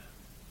angels.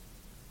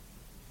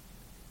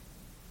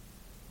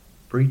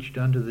 Preached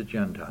unto the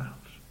Gentiles.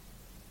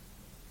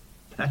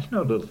 That's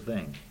no little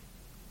thing.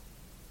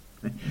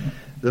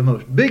 The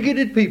most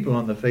bigoted people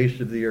on the face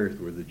of the earth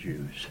were the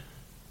Jews.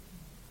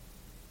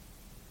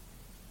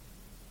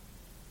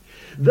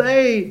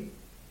 They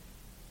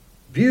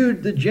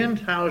viewed the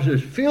Gentiles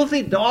as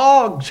filthy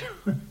dogs.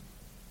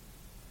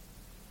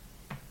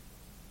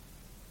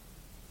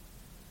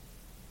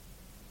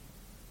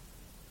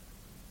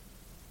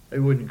 They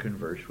wouldn't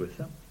converse with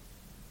them.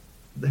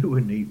 They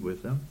wouldn't eat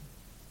with them.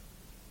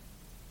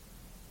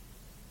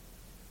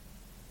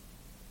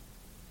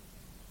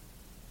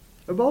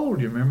 Of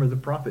old, you remember the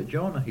prophet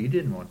Jonah. He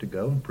didn't want to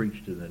go and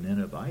preach to the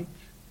Ninevites.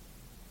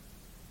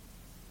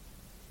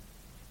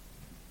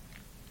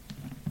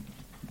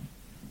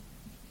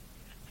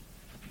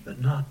 But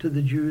not to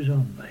the Jews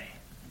only.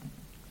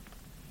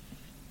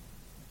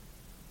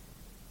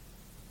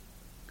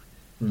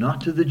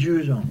 Not to the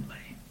Jews only.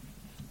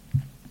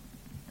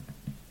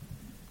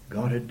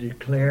 God had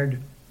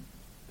declared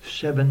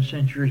 7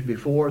 centuries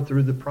before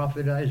through the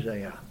prophet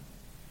Isaiah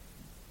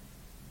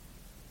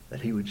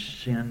that he would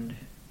send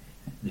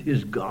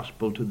his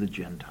gospel to the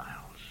Gentiles.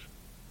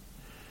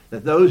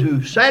 That those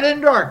who sat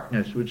in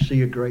darkness would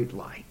see a great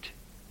light.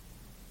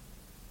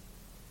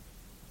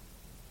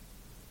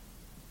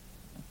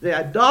 The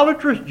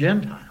idolatrous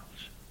Gentiles,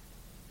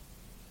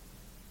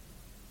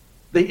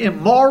 the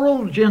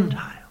immoral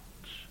Gentiles,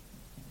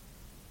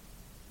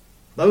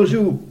 those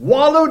who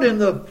wallowed in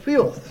the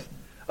filth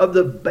of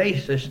the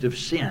basest of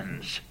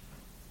sins.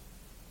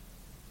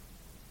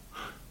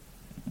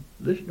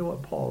 Listen to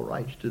what Paul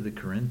writes to the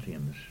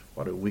Corinthians.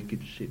 What a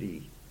wicked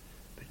city.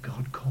 But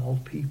God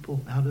called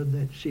people out of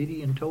that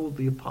city and told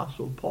the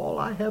Apostle Paul,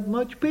 I have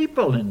much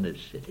people in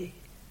this city.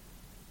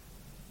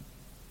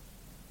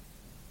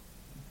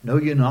 Know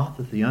ye not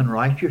that the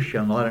unrighteous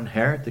shall not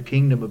inherit the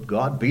kingdom of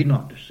God? Be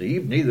not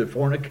deceived, neither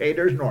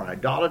fornicators, nor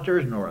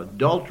idolaters, nor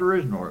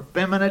adulterers, nor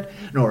effeminate,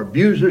 nor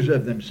abusers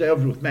of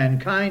themselves with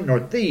mankind,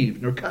 nor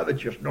thieves, nor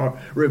covetous, nor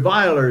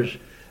revilers,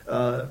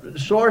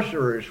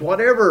 sorcerers,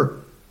 whatever.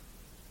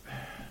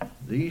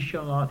 These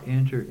shall not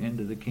enter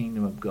into the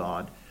kingdom of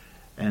God,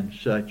 and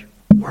such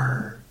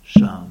were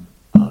some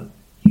of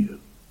you.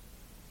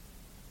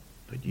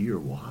 But ye are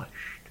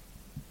washed,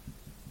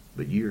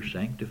 but ye are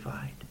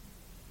sanctified,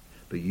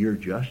 but ye are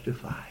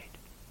justified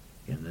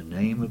in the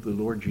name of the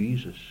Lord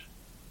Jesus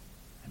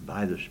and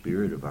by the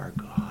Spirit of our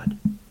God.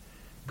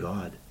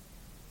 God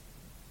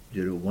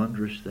did a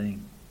wondrous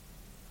thing.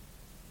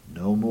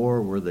 No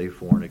more were they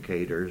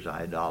fornicators,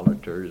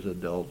 idolaters,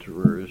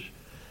 adulterers.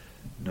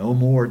 No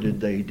more did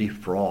they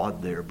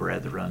defraud their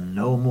brethren.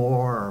 No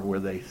more were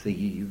they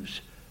thieves.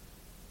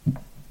 They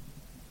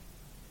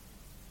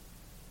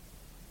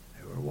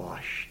were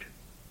washed.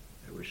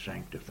 They were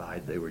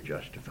sanctified. They were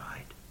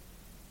justified.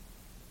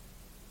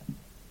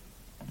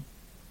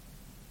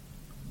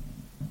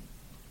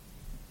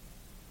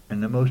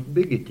 And the most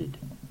bigoted,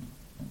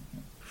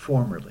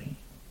 formerly,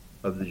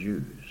 of the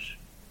Jews,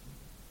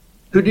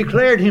 who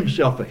declared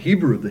himself a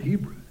Hebrew of the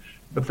Hebrews,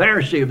 a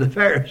Pharisee of the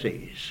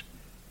Pharisees,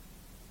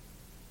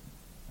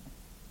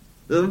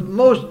 the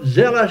most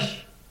zealous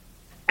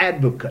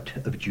advocate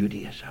of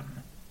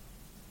Judaism,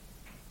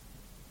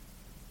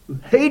 who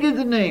hated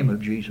the name of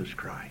Jesus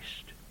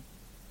Christ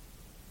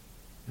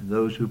and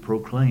those who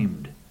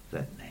proclaimed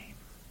that name.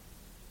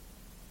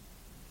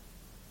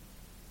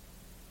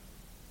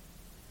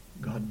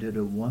 God did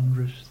a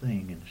wondrous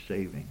thing in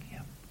saving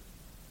him.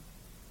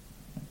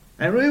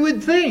 And we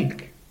would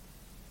think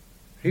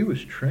he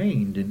was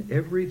trained in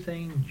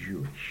everything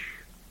Jewish.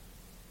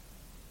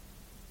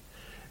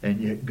 And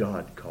yet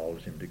God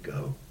calls him to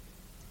go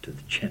to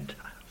the Gentiles,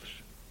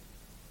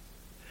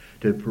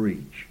 to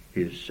preach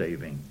his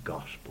saving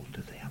gospel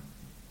to them.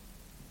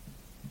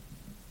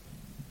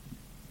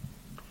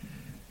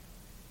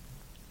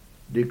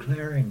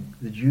 Declaring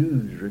the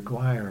Jews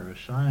require a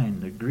sign,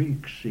 the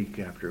Greeks seek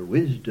after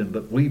wisdom,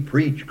 but we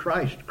preach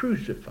Christ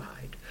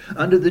crucified.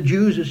 Unto the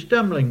Jews a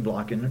stumbling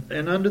block, and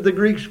unto the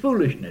Greeks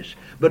foolishness.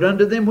 But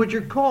unto them which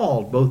are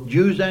called, both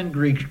Jews and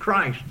Greeks,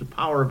 Christ, the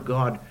power of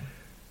God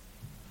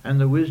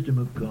and the wisdom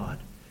of God.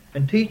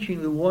 And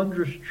teaching the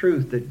wondrous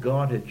truth that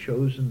God had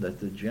chosen that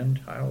the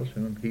Gentiles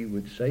whom he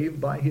would save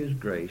by his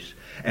grace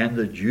and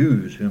the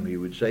Jews whom he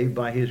would save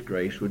by his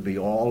grace would be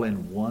all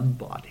in one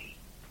body.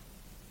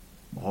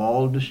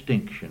 All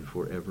distinction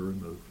forever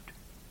removed.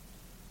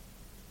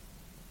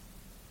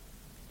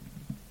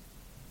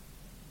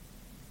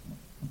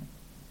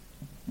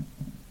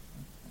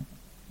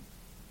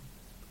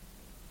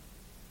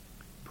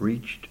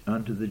 Preached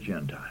unto the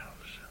Gentiles.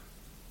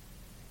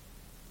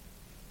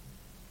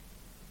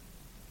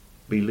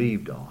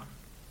 Believed on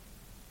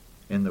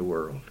in the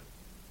world.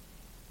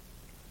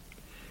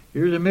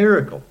 Here's a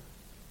miracle.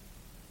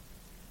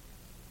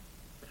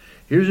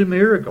 Here's a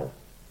miracle.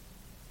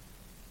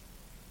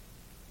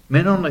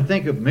 Men only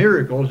think of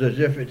miracles as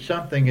if it's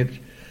something, it's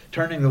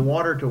turning the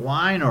water to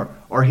wine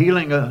or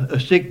healing a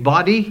sick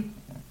body.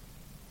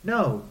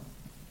 No.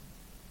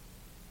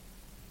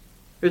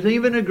 There's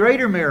even a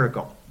greater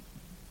miracle.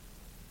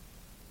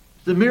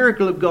 It's the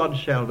miracle of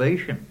God's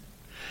salvation.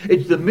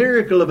 It's the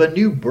miracle of a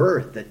new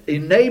birth that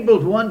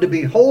enables one to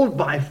behold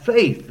by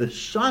faith the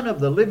Son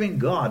of the living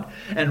God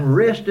and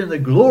rest in the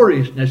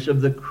gloriousness of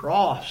the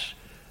cross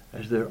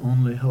as their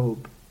only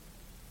hope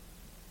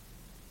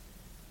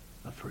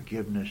of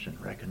forgiveness and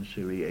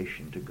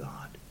reconciliation to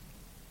God.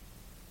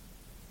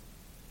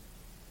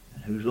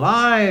 And whose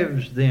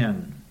lives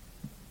then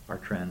are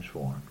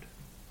transformed.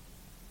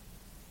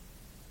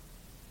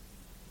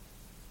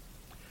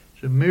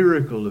 It's a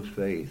miracle of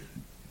faith.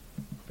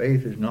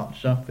 Faith is not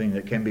something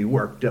that can be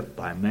worked up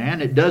by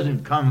man. It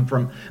doesn't come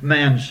from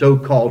man's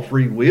so-called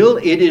free will.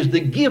 It is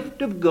the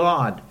gift of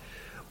God,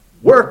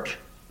 worked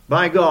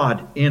by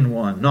God in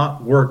one,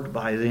 not worked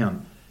by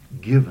them,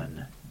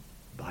 given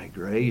by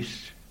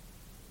grace.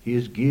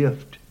 His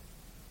gift,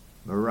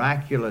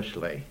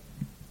 miraculously.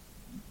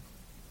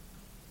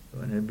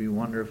 Wouldn't it be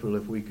wonderful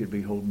if we could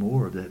behold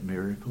more of that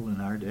miracle in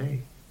our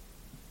day?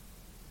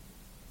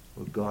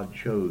 Well, God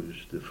chose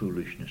the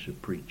foolishness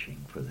of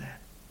preaching for that.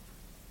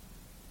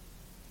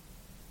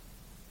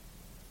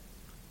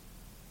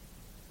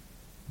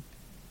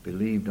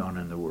 Believed on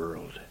in the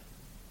world.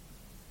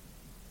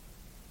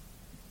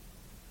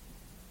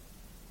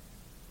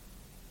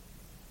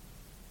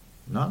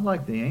 Not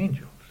like the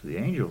angels. The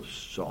angels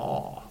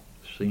saw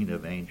the scene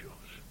of angels.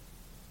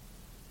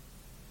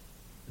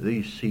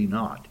 These see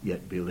not,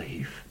 yet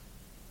believe.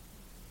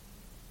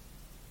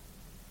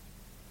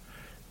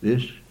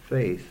 This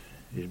faith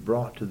is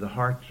brought to the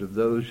hearts of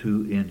those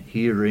who in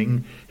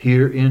hearing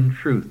hear in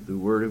truth the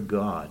word of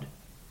God,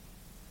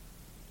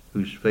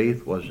 whose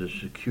faith was as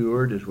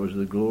secured as was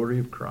the glory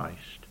of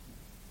Christ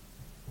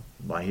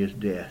by his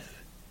death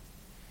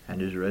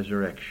and his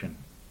resurrection,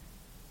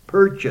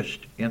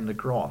 purchased in the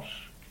cross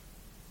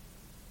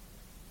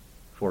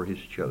for his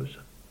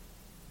chosen.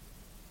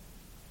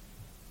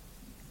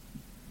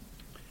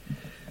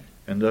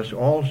 And thus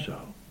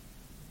also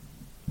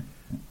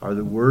are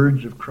the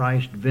words of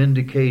Christ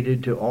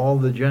vindicated to all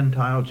the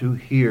Gentiles who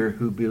hear,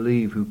 who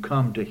believe, who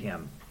come to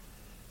him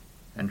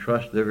and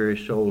trust their very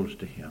souls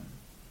to him.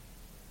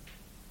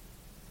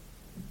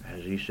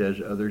 As he says,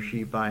 other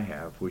sheep I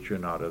have which are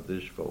not of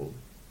this fold,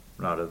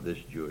 not of this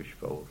Jewish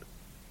fold.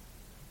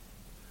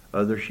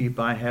 Other sheep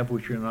I have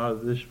which are not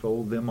of this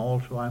fold, them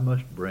also I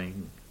must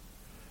bring,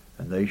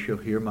 and they shall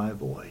hear my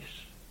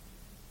voice,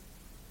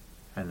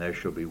 and there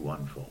shall be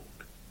one fold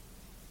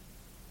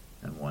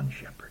and one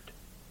shepherd.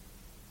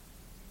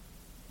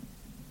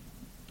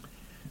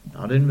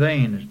 Not in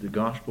vain is the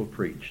gospel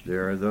preached.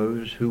 There are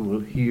those who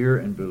will hear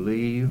and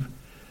believe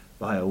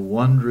by a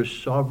wondrous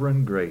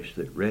sovereign grace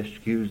that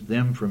rescues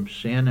them from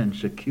sin and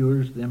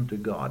secures them to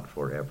God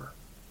forever.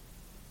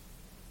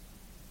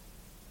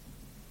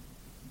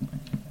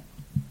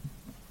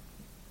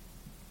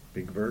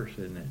 Big verse,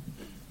 isn't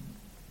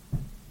it?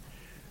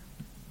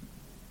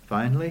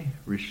 Finally,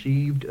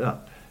 received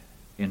up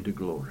into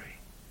glory.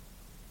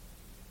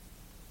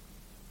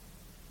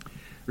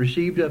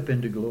 Received up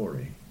into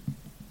glory.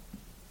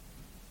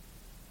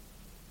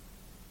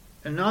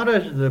 And not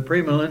as the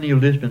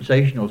premillennial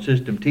dispensational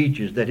system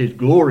teaches that his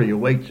glory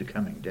awaits the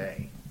coming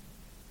day.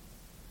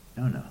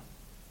 No.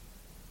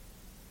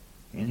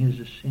 In his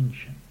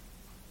ascension,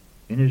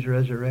 in his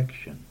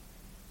resurrection.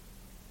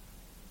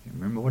 You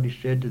remember what he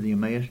said to the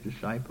Emmaus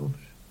disciples?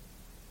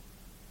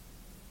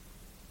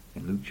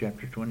 In Luke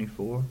chapter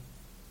 24,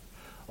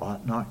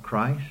 ought not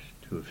Christ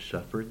to have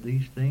suffered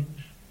these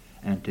things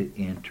and to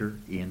enter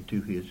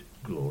into his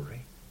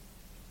glory?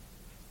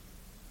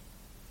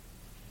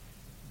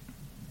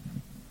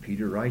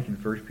 Peter writes in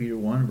 1 Peter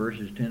 1,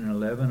 verses 10 and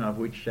 11, of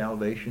which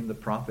salvation the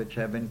prophets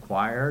have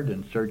inquired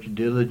and searched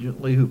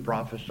diligently, who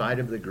prophesied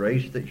of the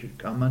grace that should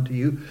come unto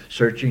you,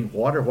 searching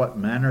what or what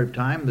manner of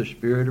time the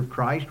Spirit of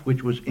Christ,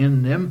 which was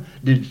in them,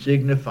 did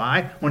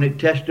signify, when it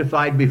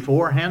testified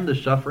beforehand the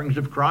sufferings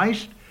of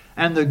Christ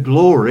and the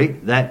glory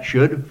that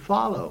should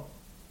follow.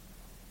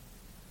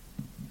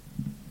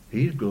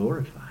 He's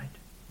glorified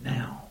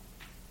now.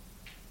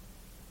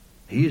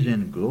 He's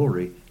in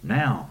glory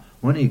now.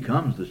 When he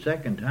comes the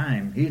second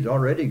time, he's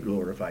already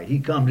glorified. He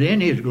comes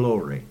in his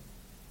glory.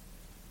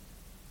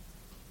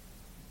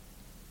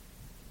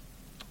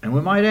 And we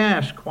might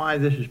ask why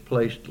this is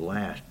placed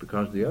last,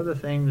 because the other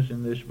things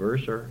in this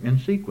verse are in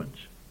sequence.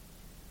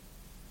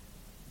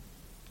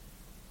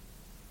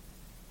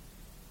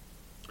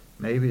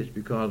 Maybe it's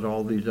because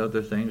all these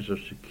other things are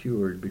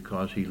secured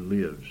because he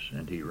lives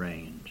and he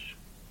reigns.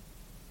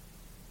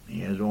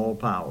 He has all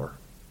power.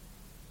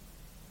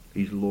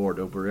 He's Lord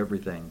over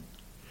everything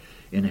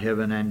in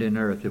heaven and in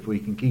earth. If we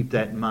can keep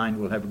that in mind,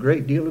 we'll have a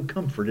great deal of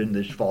comfort in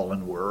this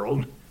fallen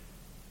world,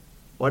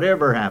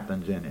 whatever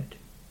happens in it,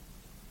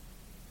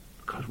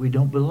 because we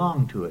don't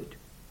belong to it.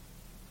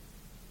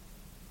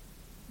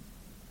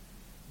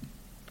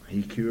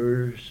 He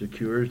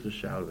secures the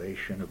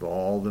salvation of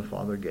all the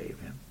Father gave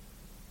him,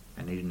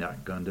 and he's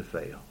not going to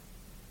fail,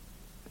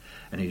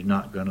 and he's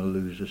not going to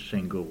lose a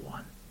single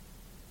one.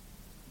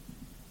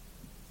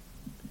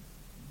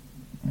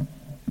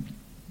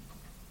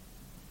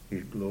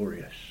 He's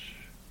glorious,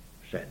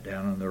 sat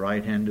down on the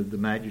right hand of the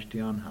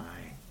Majesty on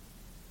high.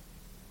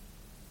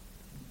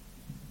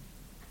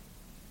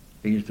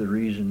 He's the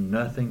reason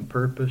nothing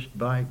purposed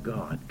by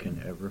God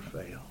can ever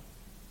fail.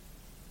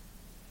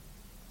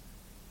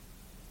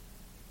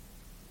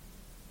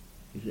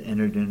 He's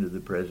entered into the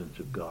presence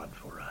of God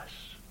for us.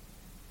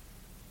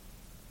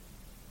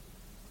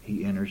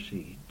 He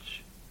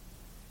intercedes.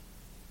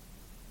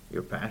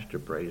 Your pastor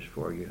prays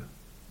for you.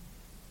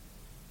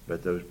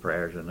 But those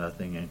prayers are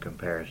nothing in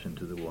comparison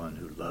to the one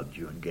who loved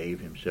you and gave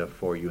himself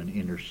for you and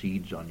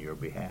intercedes on your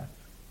behalf.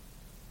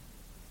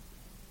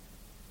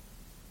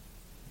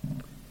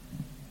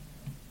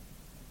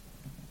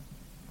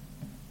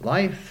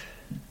 Life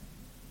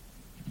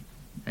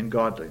and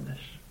godliness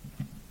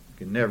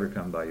can never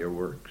come by your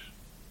works.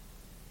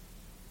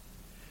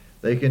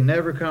 They can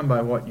never come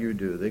by what you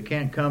do. They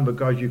can't come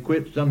because you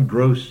quit some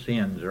gross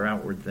sins or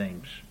outward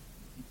things.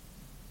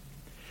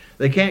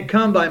 They can't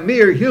come by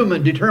mere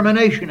human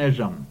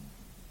determinationism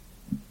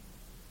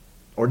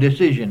or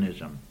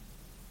decisionism.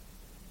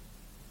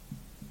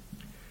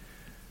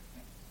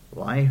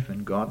 Life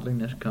and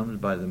godliness comes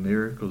by the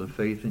miracle of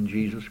faith in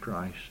Jesus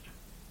Christ,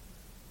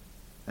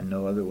 and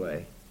no other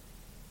way.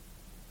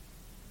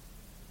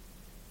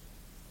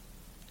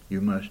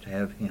 You must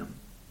have him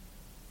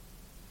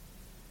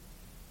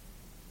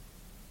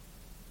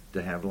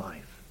to have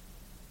life.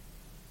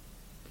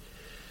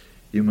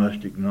 You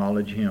must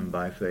acknowledge him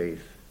by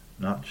faith.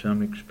 Not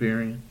some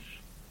experience,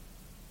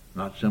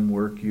 not some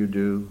work you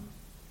do.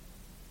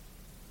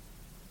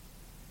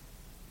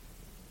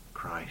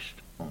 Christ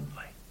only.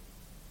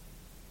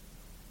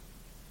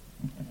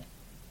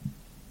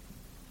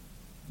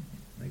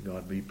 May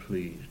God be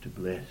pleased to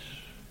bless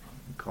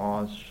and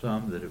cause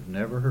some that have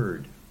never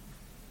heard,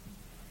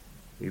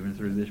 even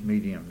through this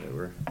medium that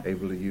we're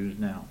able to use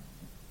now,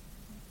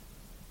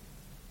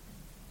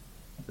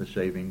 the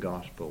saving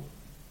gospel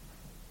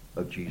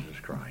of Jesus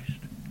Christ.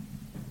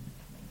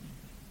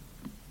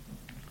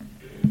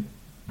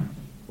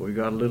 We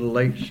got a little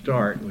late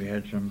start. We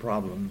had some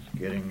problems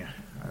getting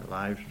our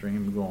live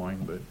stream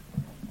going, but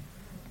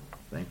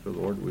thank the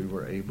Lord we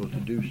were able to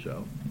do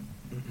so.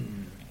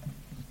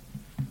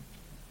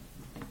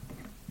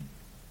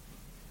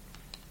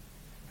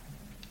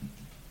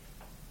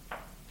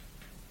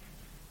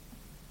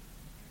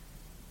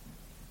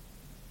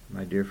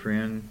 My dear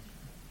friend,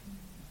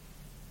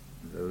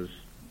 those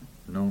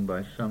known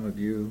by some of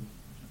you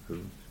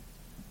who've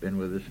been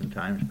with us in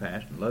times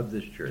past and love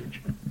this church,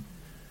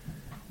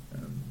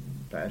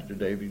 Pastor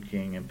David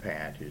King and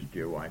Pat, his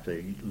dear wife,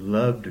 they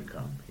loved to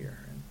come here.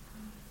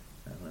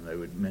 And when they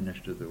would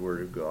minister the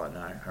Word of God, and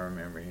I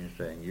remember him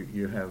saying,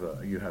 you have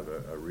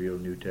a real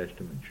New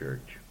Testament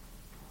church.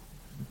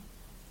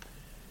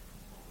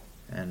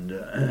 And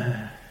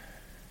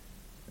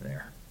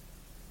there.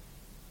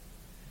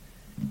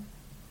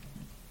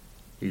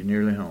 He's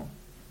nearly home.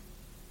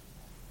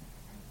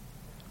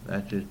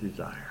 That's his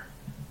desire.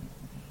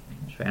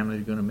 His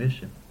family's going to miss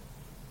him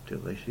till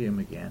they see him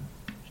again.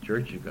 His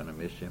church is going to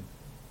miss him.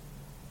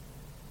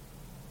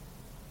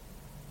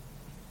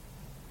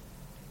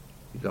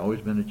 He's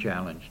always been a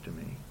challenge to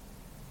me.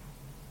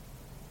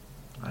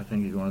 I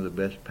think he's one of the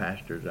best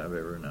pastors I've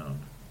ever known.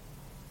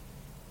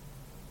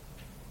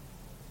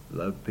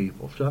 Loved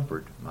people,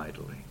 suffered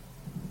mightily.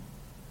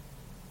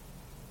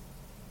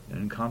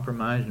 Didn't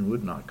compromise and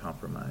would not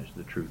compromise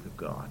the truth of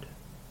God.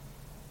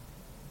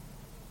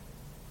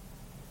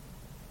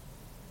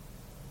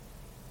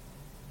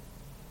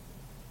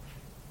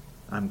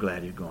 I'm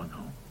glad he's going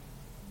home.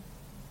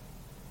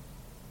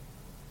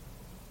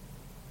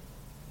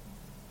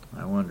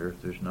 I want wonder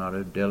if there's not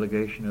a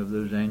delegation of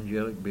those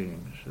angelic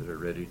beings that are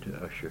ready to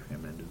usher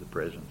him into the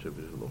presence of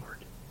his Lord.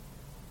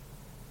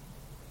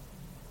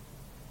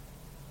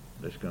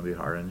 That's going to be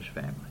hard on his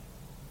family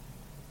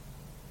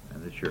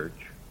and the church.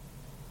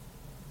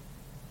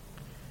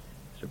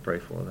 So pray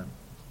for them.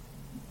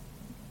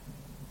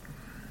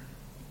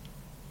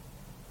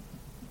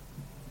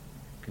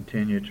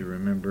 Continue to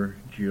remember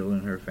Jill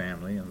and her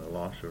family and the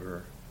loss of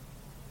her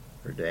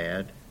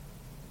dad.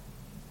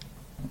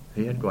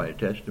 He had quite a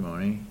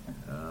testimony.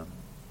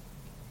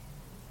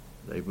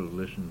 Able to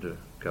listen to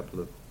a couple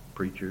of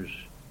preachers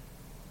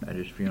at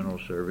his funeral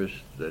service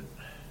that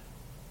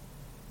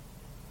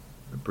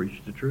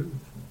preached the truth,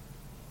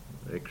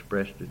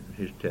 expressed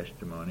his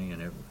testimony,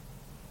 and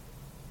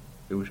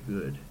it was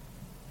good.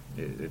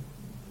 It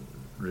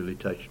really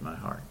touched my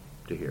heart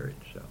to hear it.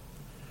 So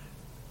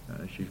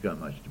she's got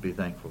much to be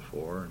thankful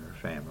for, and her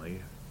family.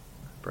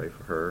 Pray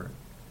for her,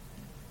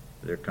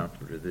 their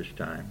comfort at this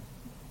time.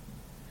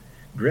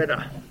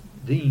 Greta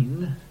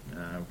Dean,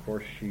 of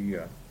course, she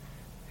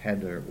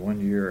had her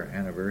 1 year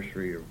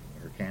anniversary of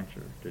her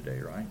cancer today,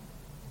 right?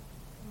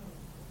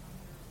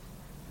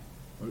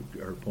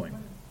 Her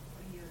appointment.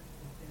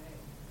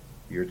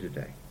 Year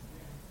today.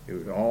 It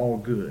was all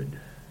good.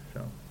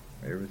 So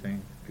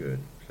everything good.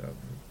 So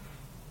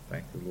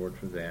thank the Lord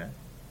for that.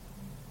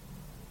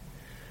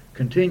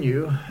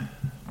 Continue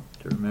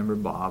to remember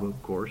Bob,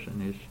 of course,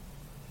 and his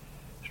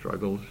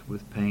struggles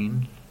with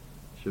pain,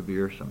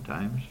 severe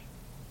sometimes,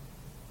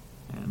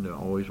 and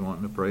always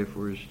wanting to pray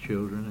for his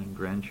children and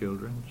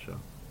grandchildren. So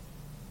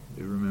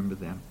do remember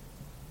them,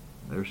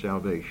 their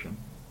salvation.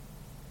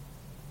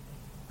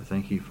 I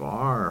think he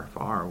far,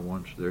 far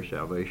wants their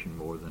salvation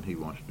more than he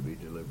wants to be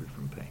delivered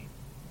from pain.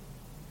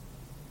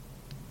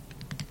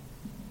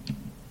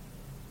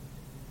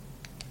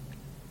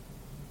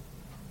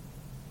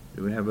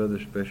 Do we have other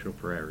special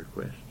prayer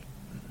requests?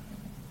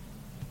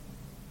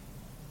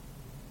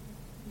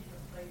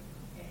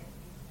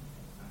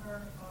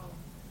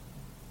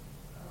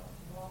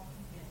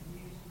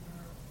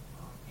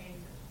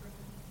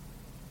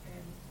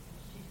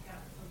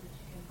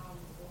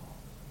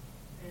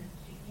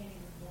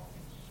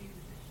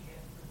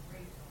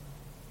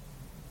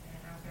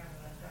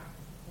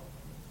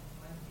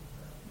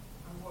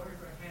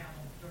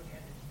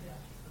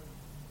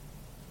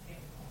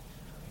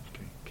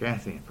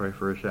 Kathy, pray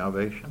for her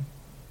salvation.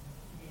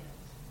 Yes.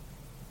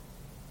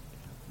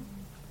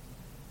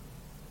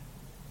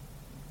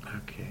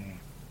 Okay.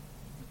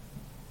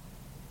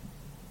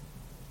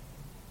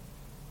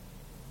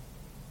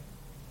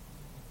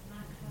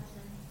 My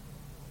cousin,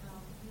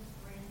 his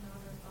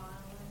granddaughter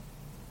Violet,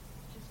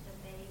 just a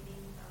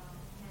baby,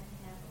 had to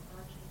have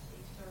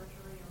emergency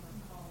surgery on her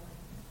colon,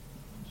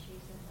 and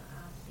she's in the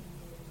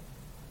ICU.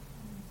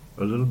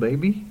 A little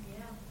baby?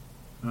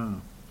 Yeah. Oh,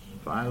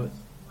 Violet.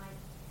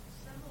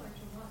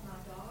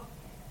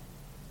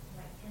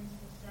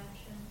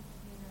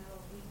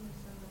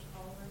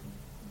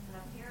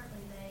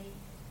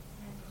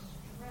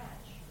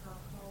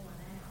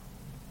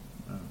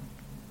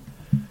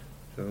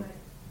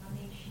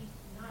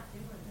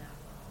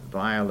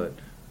 Violet,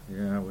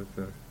 yeah, with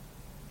the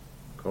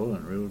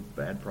colon, real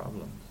bad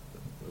problems,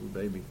 little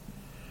baby.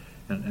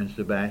 And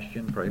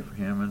Sebastian, pray for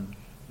him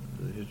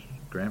and his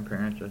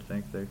grandparents. I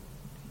think they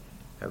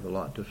have a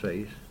lot to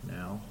face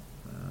now.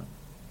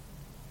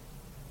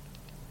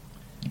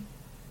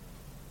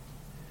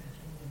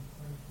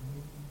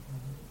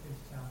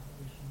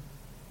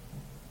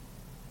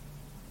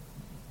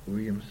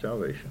 William's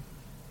salvation.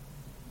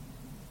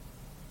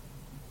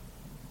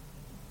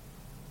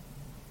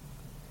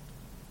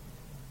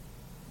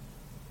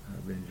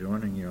 I've been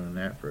joining you on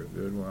that for a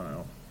good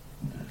while.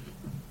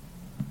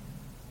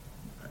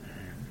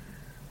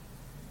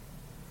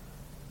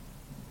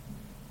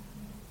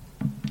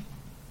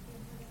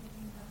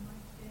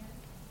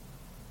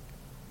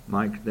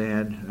 Mike's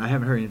dad, I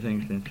haven't heard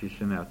anything since he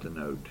sent out the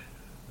note.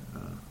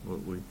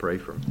 We pray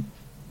for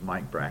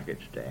Mike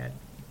Brackett's dad.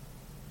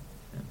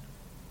 And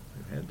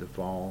we've had the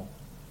fall.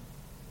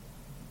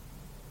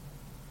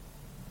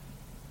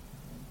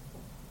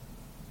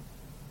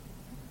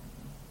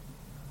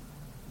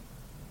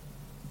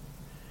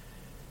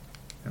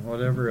 And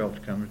whatever else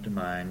comes to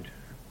mind,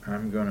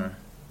 I'm going to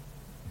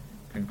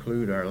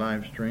conclude our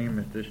live stream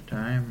at this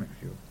time.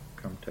 If you'll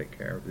come take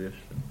care of this,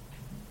 and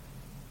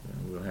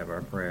then we'll have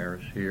our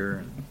prayers here,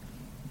 and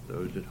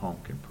those at home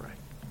can pray.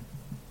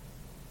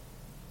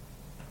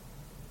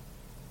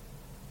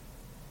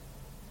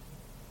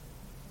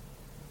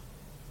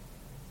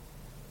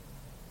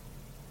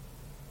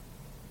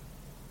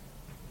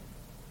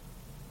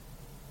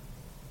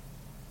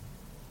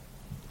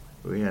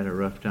 We had a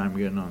rough time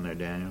getting on there,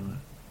 Daniel.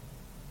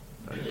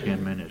 About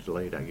 10 minutes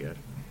late, I guess.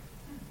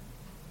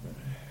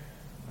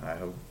 I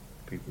hope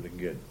people didn't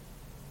get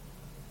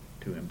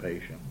too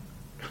impatient.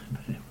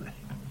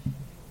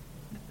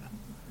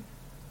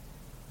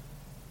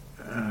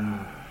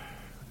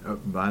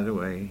 By the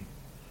way,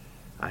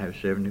 I have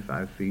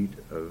 75 feet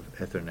of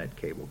Ethernet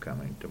cable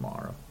coming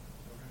tomorrow,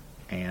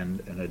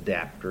 and an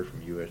adapter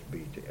from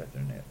USB to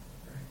Ethernet.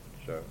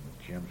 So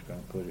Jim's going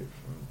to put it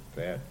from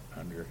that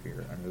under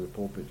here, under the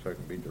pulpit, so it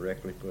can be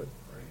directly put.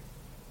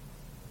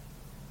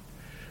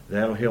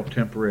 That'll help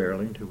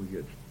temporarily until we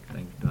get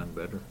things done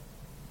better,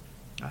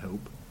 I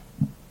hope.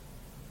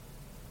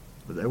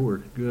 But that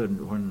worked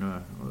good. When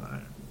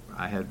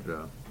I had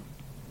an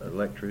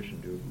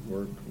electrician do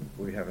work,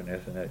 we have an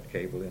Ethernet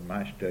cable in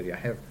my study. I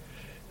have,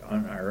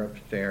 on our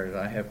upstairs,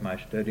 I have my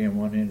study on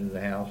one end of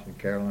the house and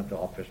Carolyn's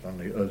office on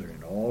the other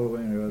end, all the way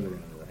on the other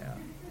end of the house.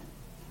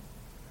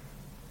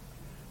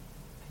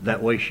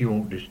 That way she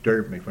won't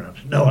disturb me when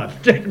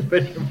I'm taking,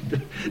 but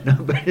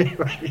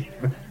anyway,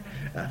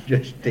 I'm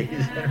just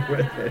teasing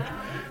with it.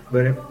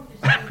 But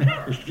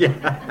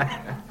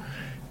yeah.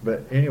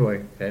 But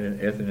anyway, had an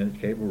Ethernet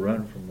cable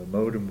run from the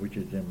modem, which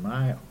is in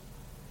my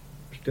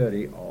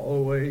study, all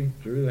the way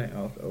through the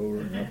house, over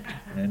and up,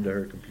 and into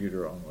her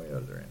computer on the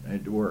other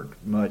end. It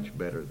worked much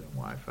better than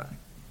Wi-Fi.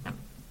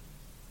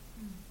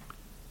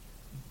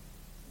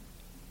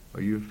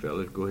 Well, you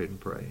fellas go ahead and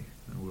pray,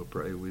 and we'll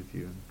pray with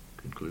you and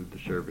conclude the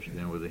service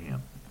then with a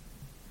hymn.